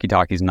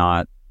 Takitaki's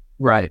not.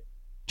 Right.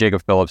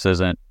 Jacob Phillips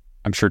isn't.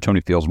 I'm sure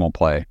Tony Fields won't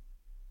play.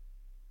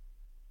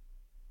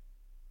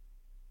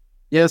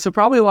 Yeah, so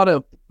probably a lot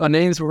of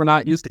names we're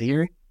not used to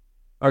hearing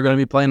are going to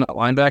be playing at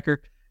linebacker,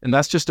 and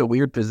that's just a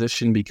weird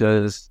position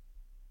because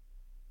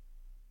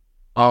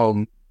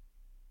I'm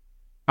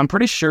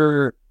pretty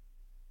sure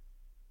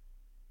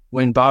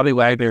when Bobby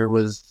Wagner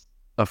was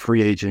a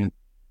free agent,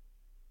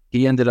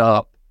 he ended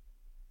up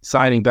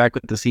signing back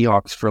with the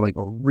Seahawks for like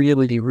a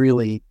really,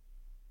 really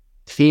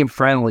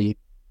team-friendly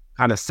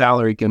kind of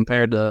salary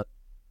compared to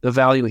the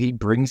value he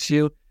brings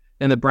you,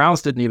 and the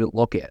Browns didn't even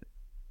look at it.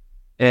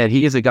 And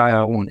he is a guy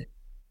I wanted.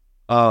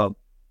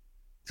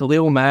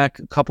 Khalil Mack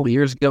a couple of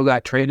years ago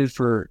got traded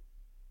for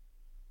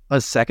a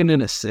second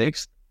and a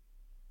sixth,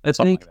 I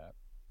think. Like,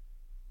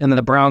 and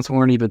the Browns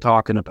weren't even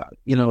talking about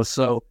it,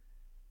 so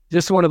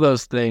just one of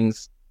those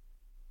things.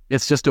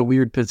 It's just a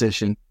weird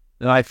position.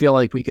 And I feel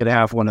like we could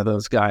have one of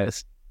those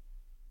guys,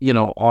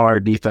 on our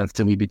defense,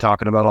 and we'd be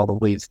talking about all the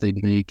weights they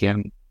make.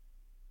 And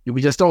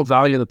we just don't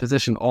value the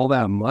position all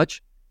that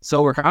much.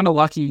 So we're kind of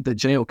lucky that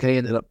JOK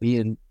ended up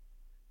being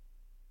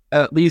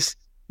at least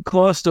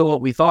close to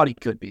what we thought he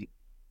could be.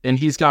 And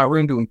he's got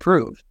room to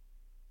improve.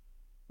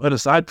 But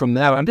aside from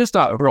that, I'm just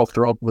not real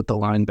thrilled with the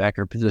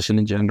linebacker position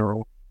in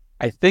general.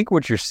 I think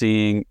what you're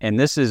seeing, and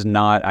this is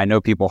not, I know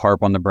people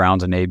harp on the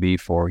Browns and AB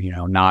for,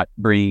 not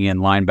bringing in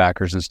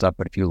linebackers and stuff,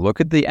 but if you look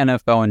at the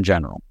NFL in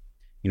general,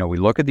 we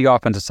look at the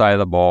offensive side of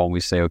the ball and we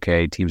say,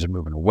 okay, teams are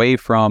moving away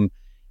from,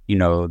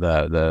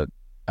 the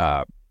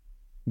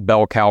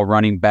bell cow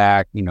running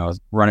back,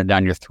 run it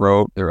down your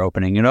throat. They're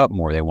opening it up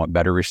more. They want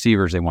better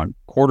receivers. They want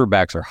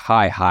quarterbacks are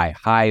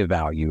high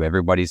value.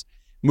 Everybody's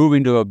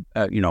moving to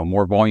a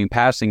more volume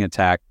passing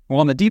attack. Well,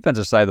 on the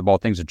defensive side of the ball,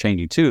 things are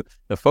changing too.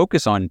 The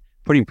focus on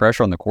putting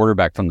pressure on the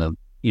quarterback from the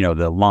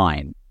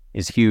line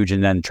is huge,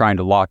 and then trying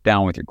to lock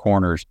down with your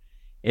corners.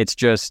 It's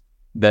just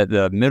that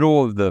the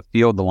middle of the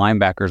field, the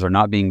linebackers are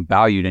not being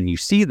valued, and you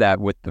see that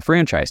with the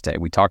franchise tag.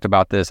 We talked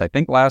about this, I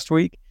think, last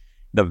week.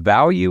 The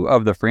value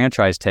of the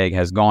franchise tag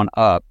has gone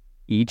up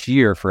each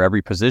year for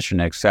every position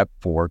except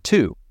for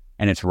two,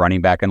 and it's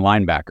running back and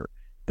linebacker.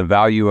 The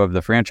value of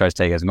the franchise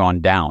tag has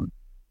gone down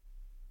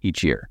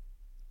each year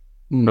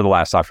for the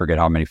last, I forget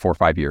how many, 4 or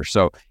 5 years.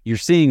 So you're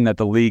seeing that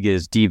the league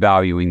is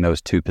devaluing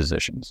those two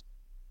positions.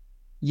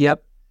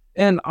 Yep.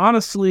 And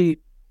honestly,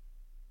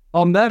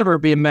 I'll never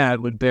be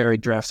mad when Barry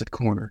drafts a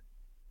corner.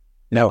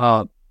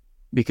 No.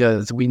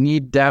 Because we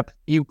need depth.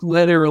 You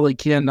literally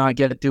cannot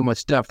get too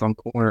much depth on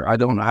corner. I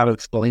don't know how to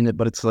explain it,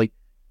 but it's like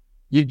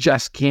you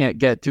just can't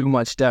get too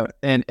much depth.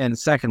 And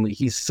secondly,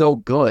 he's so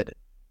good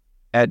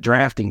at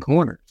drafting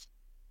corners.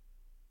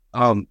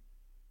 I've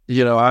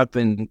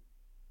been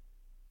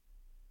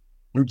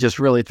just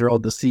really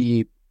thrilled to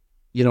see,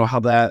 how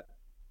that,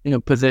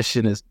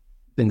 position has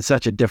been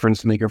such a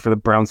difference maker for the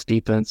Browns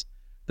defense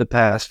the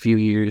past few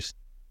years.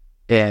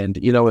 And,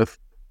 if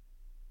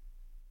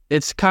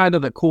it's kind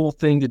of the cool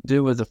thing to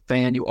do as a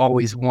fan, you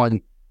always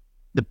want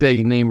the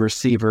big name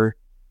receiver.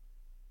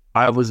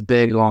 I was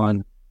big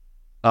on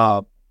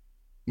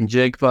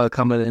Jigba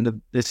coming into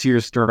this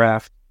year's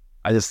draft.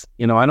 I just,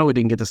 I know we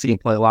didn't get to see him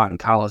play a lot in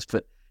college,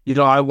 but,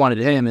 I wanted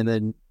him. And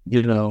then,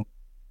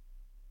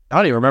 I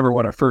don't even remember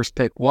what our first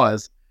pick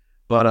was,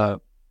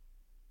 but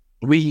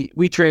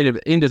we traded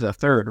into the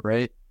third,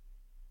 right?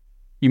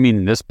 You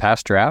mean this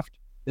past draft?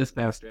 This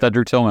past draft.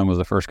 Cedric Tillman was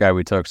the first guy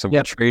we took. So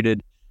we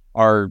traded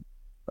our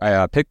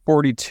pick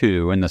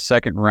 42 in the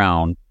second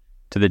round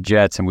to the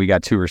Jets, and we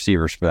got 2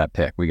 receivers for that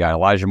pick. We got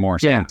Elijah Moore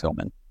and Cedric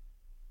Tillman.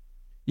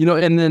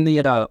 And then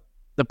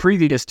the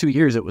previous 2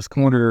 years, it was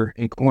corner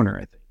and corner,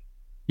 I think.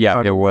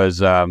 Yeah, it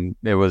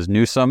was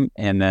Newsome,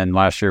 and then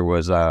last year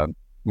was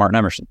Martin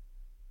Emerson.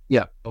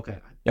 Yeah. Okay.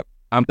 Yep.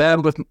 I'm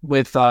bad with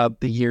the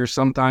years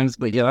sometimes,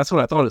 but yeah, that's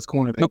what I thought. It's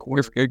corner. Nope,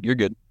 you're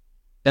good.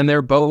 And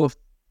they're both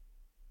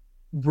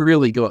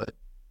really good.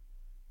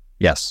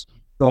 Yes.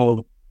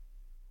 So,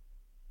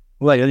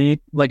 like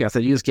I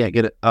said, you just can't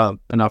get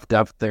enough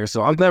depth there.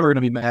 So I'm never going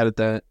to be mad at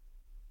that.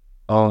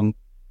 And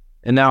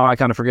now I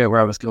kind of forget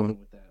where I was going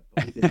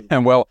with that.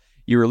 And well,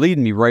 you were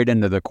leading me right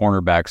into the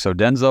cornerback. So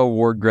Denzel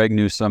Ward, Greg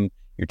Newsome,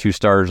 your 2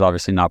 starters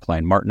obviously not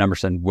playing. Martin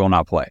Emerson will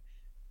not play.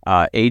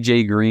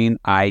 AJ Green,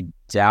 I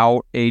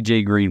doubt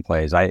AJ Green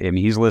plays. I mean,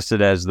 he's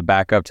listed as the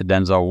backup to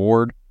Denzel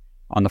Ward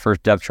on the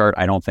first depth chart.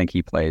 I don't think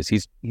he plays.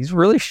 He's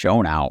really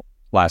shown out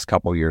last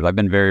couple of years. I've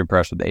been very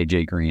impressed with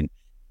AJ Green.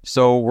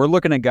 So we're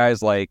looking at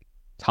guys like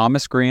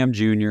Thomas Graham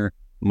Jr.,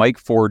 Mike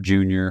Ford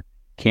Jr.,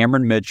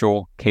 Cameron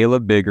Mitchell,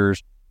 Caleb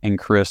Biggers, and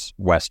Chris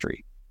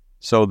Westry.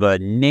 So the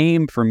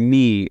name for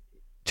me,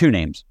 two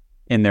names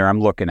in there I'm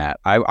looking at.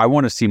 I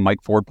want to see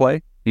Mike Ford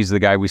play. He's the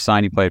guy we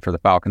signed. He played for the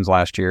Falcons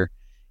last year.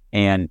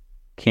 And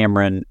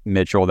Cameron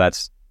Mitchell,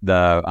 that's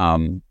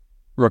the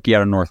rookie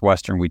out of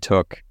Northwestern we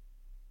took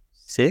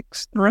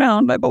 6th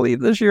round, I believe,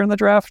 this year in the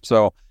draft.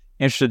 So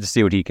interested to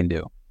see what he can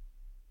do.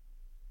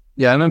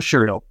 Yeah, and I'm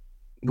sure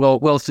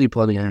we'll see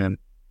plenty of him.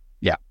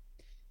 Yeah.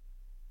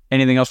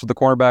 Anything else with the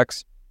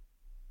cornerbacks?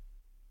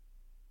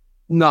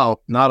 No,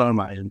 not on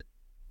my end.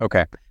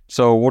 Okay.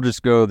 So we'll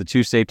just go the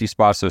two safety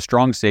spots. So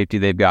strong safety,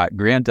 they've got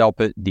Grant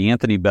Delpit,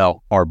 DeAnthony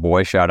Bell, our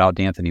boy, shout out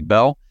DeAnthony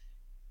Bell,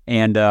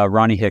 and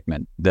Ronnie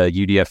Hickman, the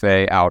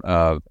UDFA out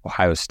of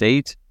Ohio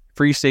State.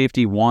 Free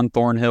safety, Juan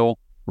Thornhill,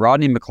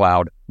 Rodney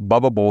McLeod,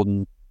 Bubba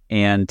Bolden,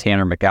 and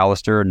Tanner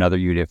McAllister, another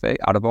UDFA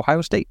out of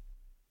Ohio State.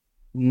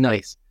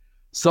 Nice.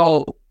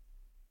 So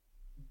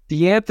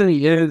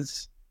DeAnthony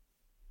is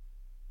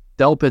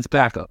Delpit's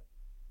backup.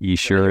 He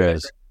sure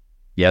is.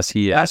 Yes,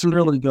 he is. That's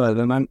really good,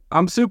 and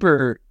I'm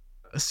super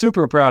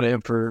proud of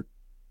him for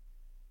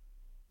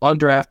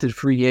undrafted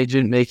free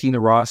agent making the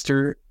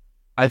roster.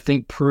 I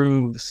think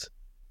proves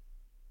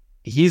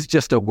he's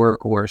just a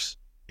workhorse.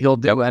 He'll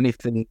do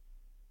anything,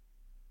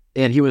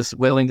 and he was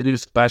willing to do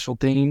special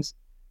teams,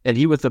 and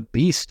he was a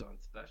beast on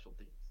special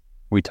teams.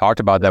 We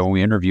talked about that when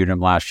we interviewed him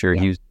last year.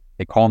 Yeah.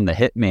 They call him the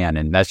hitman,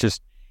 and that's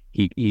just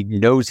he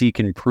knows he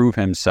can prove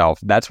himself.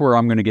 That's where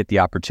I'm going to get the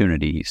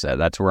opportunity, he said.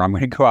 That's where I'm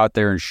going to go out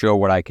there and show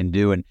what I can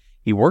do. And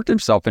he worked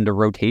himself into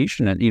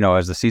rotation. And,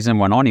 as the season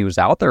went on, he was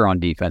out there on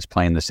defense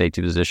playing the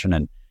safety position.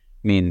 And,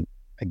 I mean,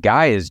 a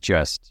guy is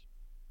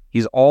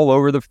he's all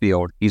over the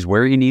field. He's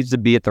where he needs to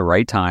be at the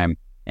right time,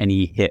 and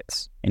he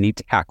hits, and he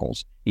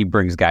tackles. He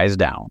brings guys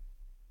down.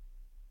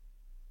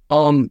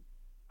 I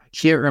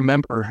can't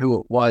remember who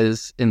it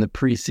was in the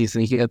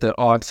preseason. He had that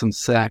awesome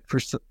sack for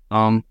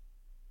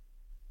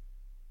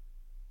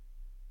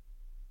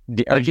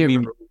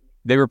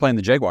they were playing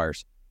the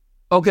Jaguars.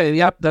 Okay,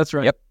 yep, that's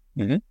right. Yep.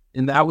 Mm-hmm.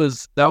 And that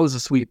was a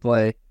sweet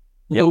play.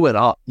 Blew it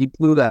up. He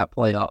blew that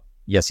play up.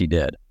 Yes, he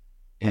did.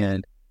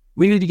 And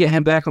we need to get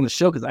him back on the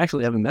show because I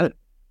actually haven't met him.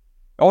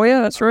 Oh,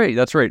 yeah, that's right.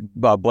 That's right.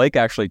 Blake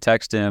actually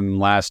texted him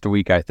last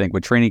week, I think,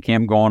 with training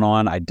camp going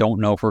on. I don't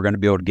know if we're going to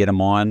be able to get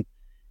him on.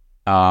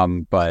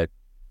 But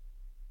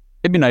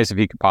it'd be nice if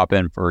he could pop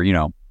in for,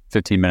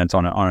 15 minutes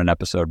on an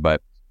episode.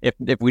 But if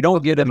we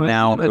don't get him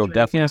now, we'll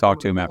definitely talk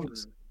to him after.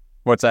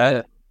 What's that?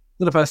 Yeah.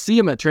 But if I see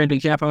him at training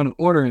camp, I'm going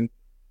to order him.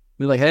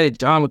 Be like, hey,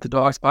 John with the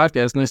Dogs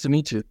Podcast, nice to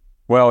meet you.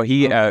 Well,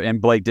 he and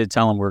Blake did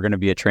tell him we're going to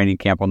be at training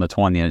camp on the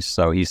 20th.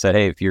 So he said,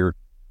 hey, if you're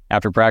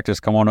after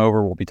practice, come on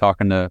over. We'll be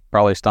talking to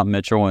probably Stump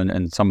Mitchell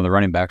and some of the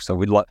running backs. So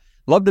we'd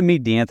love to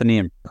meet DeAnthony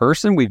in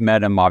person. We've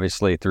met him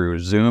obviously through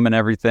Zoom and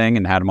everything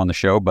and had him on the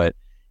show, but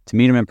to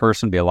meet him in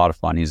person would be a lot of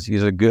fun. He's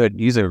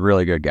a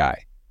really good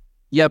guy.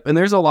 Yep, and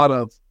there's a lot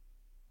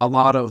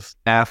of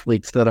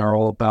athletes that are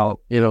all about,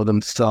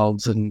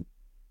 themselves, and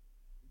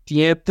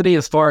DeAnthony,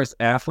 as far as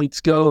athletes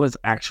go, is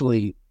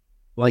actually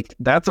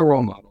that's a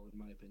role model in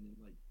my opinion.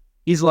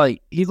 He's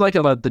like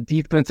the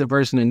defensive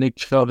version of Nick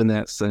Chubb in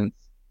that sense.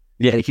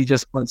 Yeah, he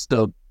just wants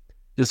to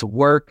just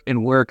work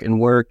and work and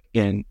work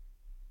and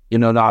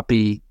not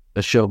be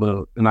a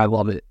showboat, and I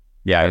love it.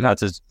 Yeah, and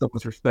that's so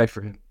much respect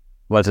for him.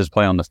 Lets us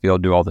play on the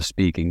field, do all the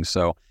speaking.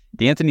 So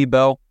DeAnthony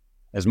Bell,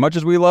 as much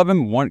as we love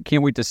him,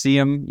 can't wait to see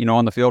him,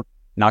 on the field.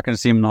 Not going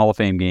to see him in the Hall of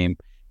Fame game.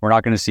 We're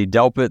not going to see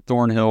Delpit,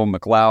 Thornhill,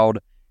 McLeod.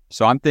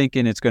 So I'm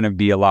thinking it's going to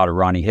be a lot of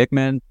Ronnie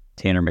Hickman,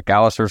 Tanner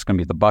McAllister is going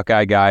to be the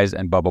Buckeye guys,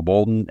 and Bubba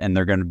Bolden, and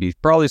they're going to be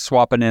probably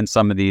swapping in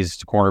some of these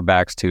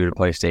cornerbacks too to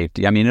play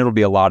safety. I mean, it'll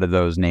be a lot of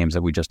those names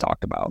that we just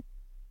talked about.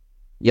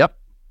 Yep,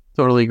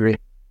 totally agree.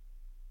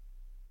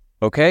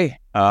 Okay,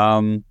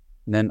 then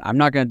I'm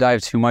not going to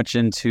dive too much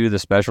into the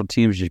special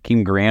teams.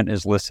 Jakeem Grant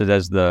is listed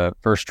as the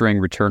first string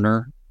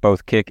returner,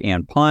 both kick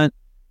and punt.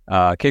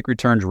 Kick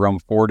returns, Jerome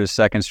Ford is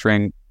second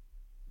string.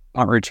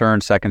 Punt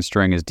return, second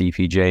string is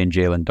DPJ, and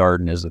Jalen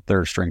Darden is the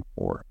third string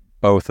for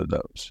both of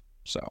those.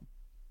 So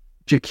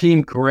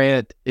Jakeem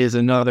Grant is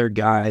another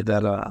guy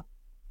that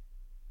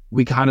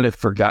we kind of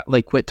forgot,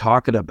 quit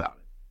talking about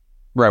it.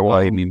 Right.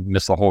 Well, he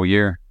missed the whole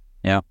year.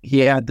 Yeah. He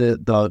had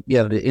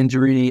the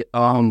injury.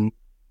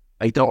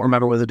 I don't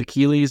remember was it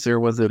Achilles or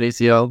was it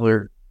ACL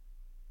or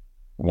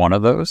one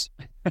of those.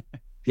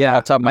 Yeah,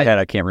 off the top of my head,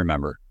 I can't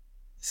remember.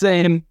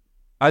 Same.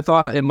 I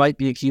thought it might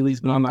be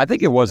Achilles, but I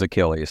think it was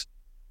Achilles.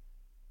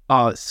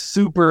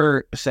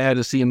 Super sad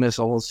to see him miss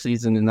a whole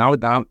season, and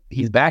now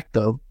he's back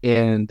though,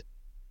 and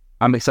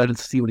I'm excited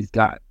to see what he's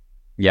got.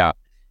 Yeah,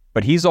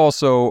 but he's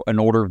also an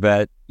older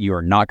vet. You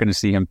are not going to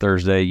see him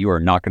Thursday. You are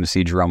not going to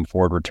see Jerome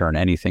Ford return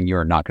anything. You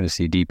are not going to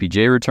see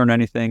DPJ return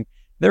anything.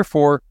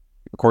 Therefore,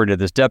 according to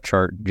this depth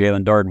chart,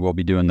 Jalen Darden will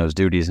be doing those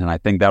duties. And I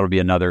think that'll be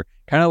another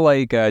kind of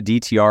like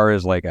DTR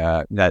is like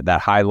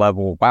that high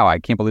level. Wow, I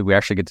can't believe we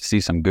actually get to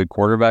see some good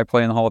quarterback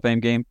play in the Hall of Fame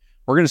game.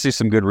 We're going to see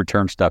some good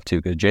return stuff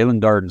too, because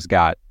Jalen Darden's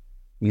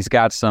he's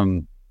good.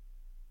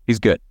 He's a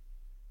good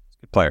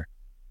player.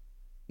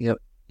 Yep.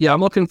 Yeah,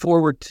 I'm looking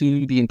forward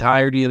to the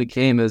entirety of the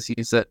game, as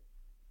you said.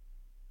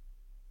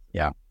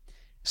 Yeah.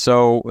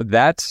 So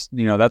that's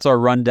our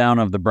rundown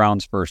of the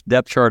Browns' first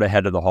depth chart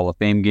ahead of the Hall of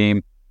Fame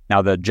game.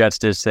 Now, the Jets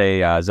did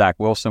say Zach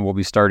Wilson will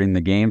be starting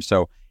the game.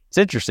 So it's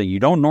interesting. You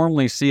don't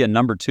normally see a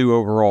number 2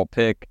 overall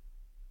pick,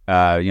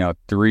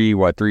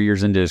 3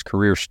 years into his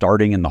career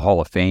starting in the Hall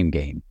of Fame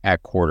game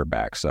at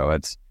quarterback. So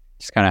it's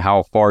just kind of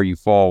how far you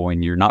fall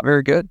when you're not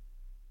very good.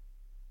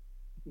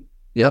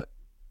 Yep.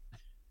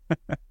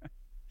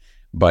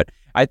 But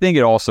I think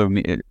it also,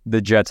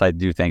 the Jets, I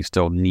do think,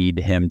 still need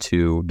him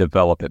to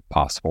develop if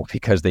possible,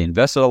 because they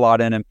invested a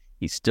lot in him.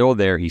 He's still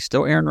there. He's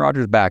still Aaron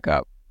Rodgers'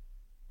 backup.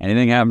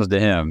 Anything happens to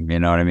him, you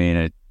know what I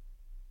mean?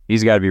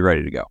 He's got to be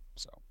ready to go.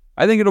 So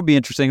I think it'll be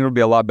interesting. It'll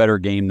be a lot better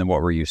game than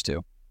what we're used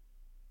to.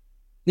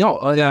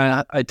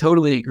 Yeah, I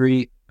totally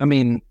agree. I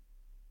mean,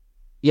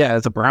 yeah,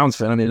 as a Browns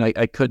fan, I mean,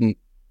 I couldn't,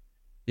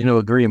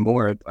 agree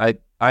more.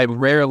 I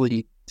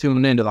rarely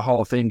tune into the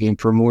Hall of Fame game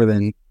for more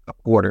than a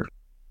quarter.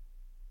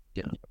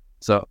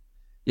 So,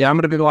 yeah, I'm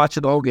going to be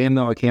watching the whole game,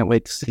 though. I can't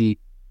wait to see,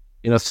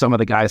 some of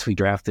the guys we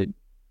drafted.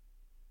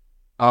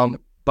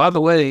 By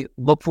the way,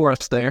 look for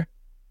us there.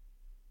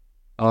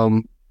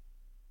 We're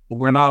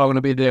not all going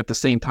to be there at the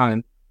same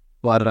time,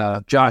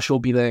 but Josh will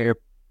be there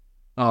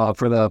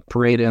for the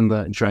parade and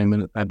the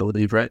enshrinement, I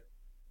believe, right?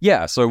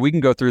 Yeah, so we can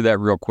go through that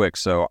real quick.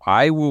 So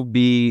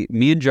me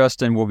and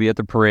Justin will be at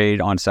the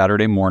parade on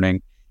Saturday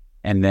morning,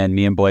 and then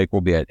me and Blake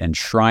will be at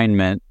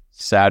enshrinement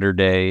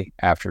Saturday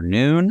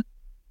afternoon.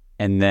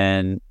 And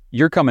then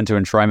you're coming to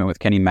enshrinement with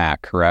Kenny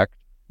Mack, correct?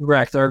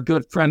 Correct. Our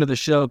good friend of the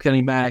show,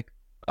 Kenny Mack,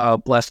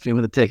 blessed me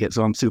with a ticket,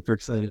 so I'm super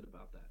excited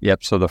about that.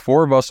 Yep, so the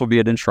 4 of us will be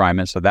at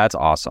enshrinement, so that's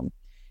awesome.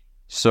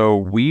 So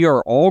we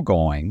are all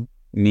going,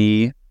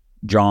 me,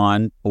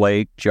 John,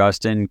 Blake,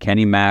 Justin,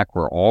 Kenny Mack,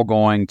 we're all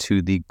going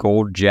to the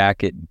Gold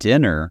Jacket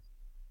dinner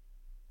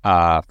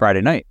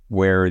Friday night,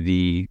 where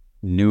the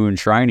new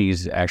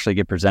enshrinees actually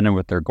get presented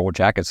with their gold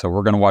jackets. So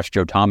we're going to watch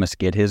Joe Thomas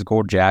get his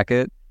gold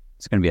jacket.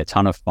 It's going to be a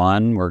ton of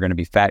fun. We're going to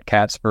be fat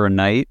cats for a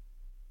night.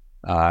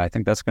 I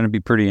think that's going to be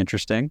pretty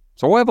interesting.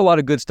 So we'll have a lot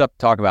of good stuff to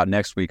talk about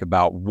next week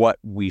about what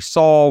we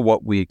saw,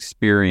 what we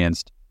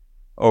experienced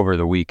over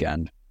the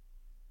weekend.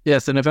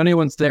 Yes, and if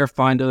anyone's there,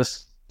 find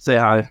us, say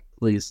hi,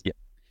 please.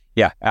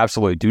 Yeah,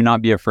 absolutely. Do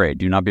not be afraid.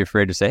 Do not be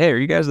afraid to say, hey, are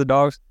you guys the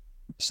dogs?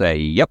 Say,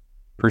 yep.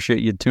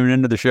 Appreciate you tuning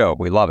into the show.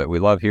 We love it. We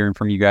love hearing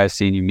from you guys,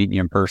 seeing you, meeting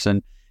you in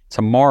person.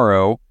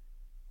 Tomorrow,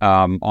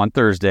 on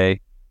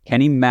Thursday,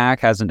 Kenny Mack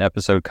has an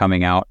episode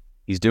coming out.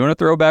 He's doing a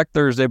Throwback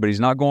Thursday, but he's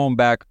not going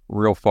back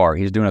real far.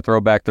 He's doing a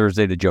Throwback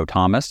Thursday to Joe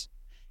Thomas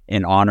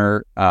in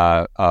honor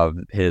of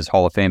his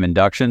Hall of Fame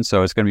induction.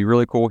 So it's going to be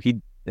really cool.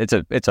 It's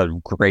a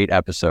great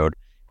episode.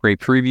 Great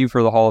preview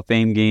for the Hall of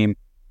Fame game.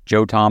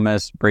 Joe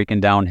Thomas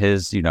breaking down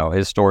his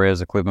story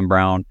as a Cleveland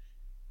Brown.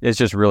 It's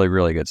just really,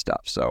 really good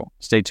stuff. So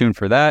stay tuned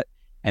for that.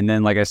 And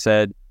then, like I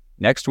said,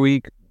 next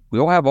week,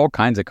 we'll have all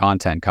kinds of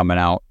content coming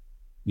out,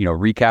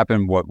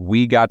 recapping what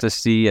we got to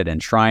see at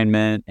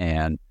enshrinement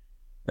and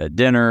the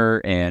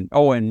dinner. And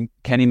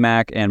Kenny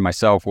Mack and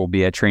myself will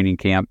be at training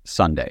camp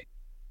Sunday.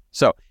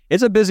 So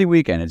it's a busy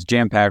weekend. It's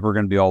jam-packed. We're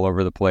going to be all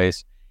over the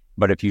place.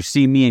 But if you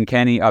see me and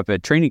Kenny up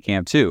at training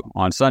camp too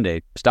on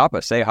Sunday, stop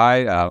us, say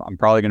hi. I'm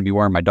probably going to be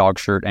wearing my dog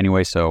shirt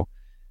anyway, so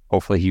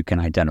hopefully you can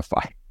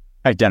identify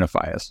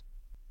us.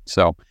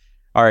 So,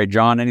 all right,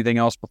 John, anything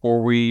else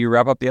before we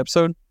wrap up the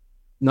episode?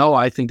 No,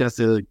 I think that's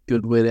a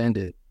good way to end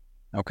it.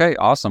 Okay,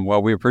 awesome.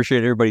 Well, we appreciate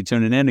everybody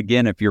tuning in.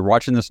 Again, if you're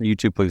watching this on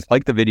YouTube, please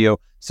like the video,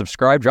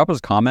 subscribe, drop us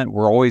a comment.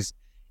 We're always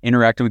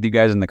interacting with you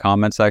guys in the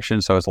comment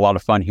section, so it's a lot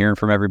of fun hearing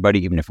from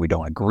everybody. Even if we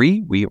don't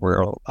agree,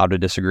 we're allowed to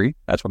disagree.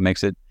 That's what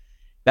makes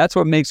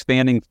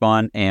fanning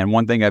fun. And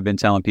one thing I've been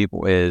telling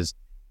people is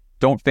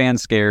don't fan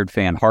scared,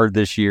 fan hard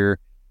this year.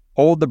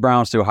 Hold the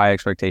Browns to a high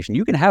expectation.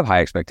 You can have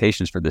high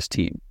expectations for this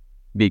team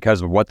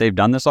because of what they've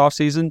done this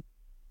offseason.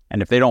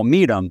 And if they don't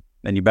meet them,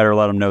 then you better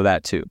let them know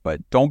that too. But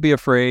don't be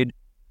afraid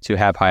to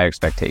have high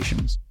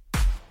expectations.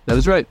 That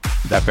is right.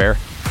 Is that fair?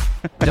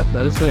 Yep,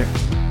 that is fair.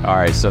 All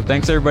right. So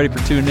thanks everybody for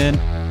tuning in,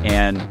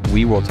 and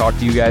we will talk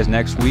to you guys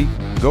next week.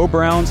 Go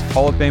Browns.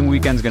 Hall of Fame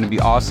weekend is going to be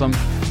awesome,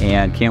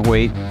 and can't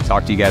wait to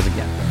talk to you guys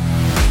again.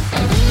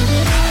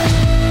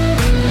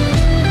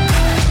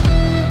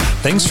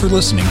 Thanks for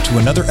listening to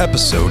another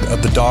episode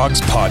of The Dogs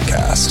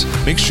Podcast.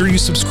 Make sure you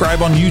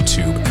subscribe on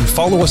YouTube and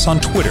follow us on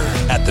Twitter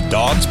at The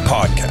Dogs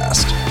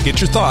Podcast. Get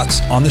your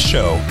thoughts on the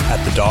show at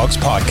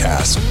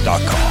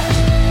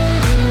thedogspodcast.com.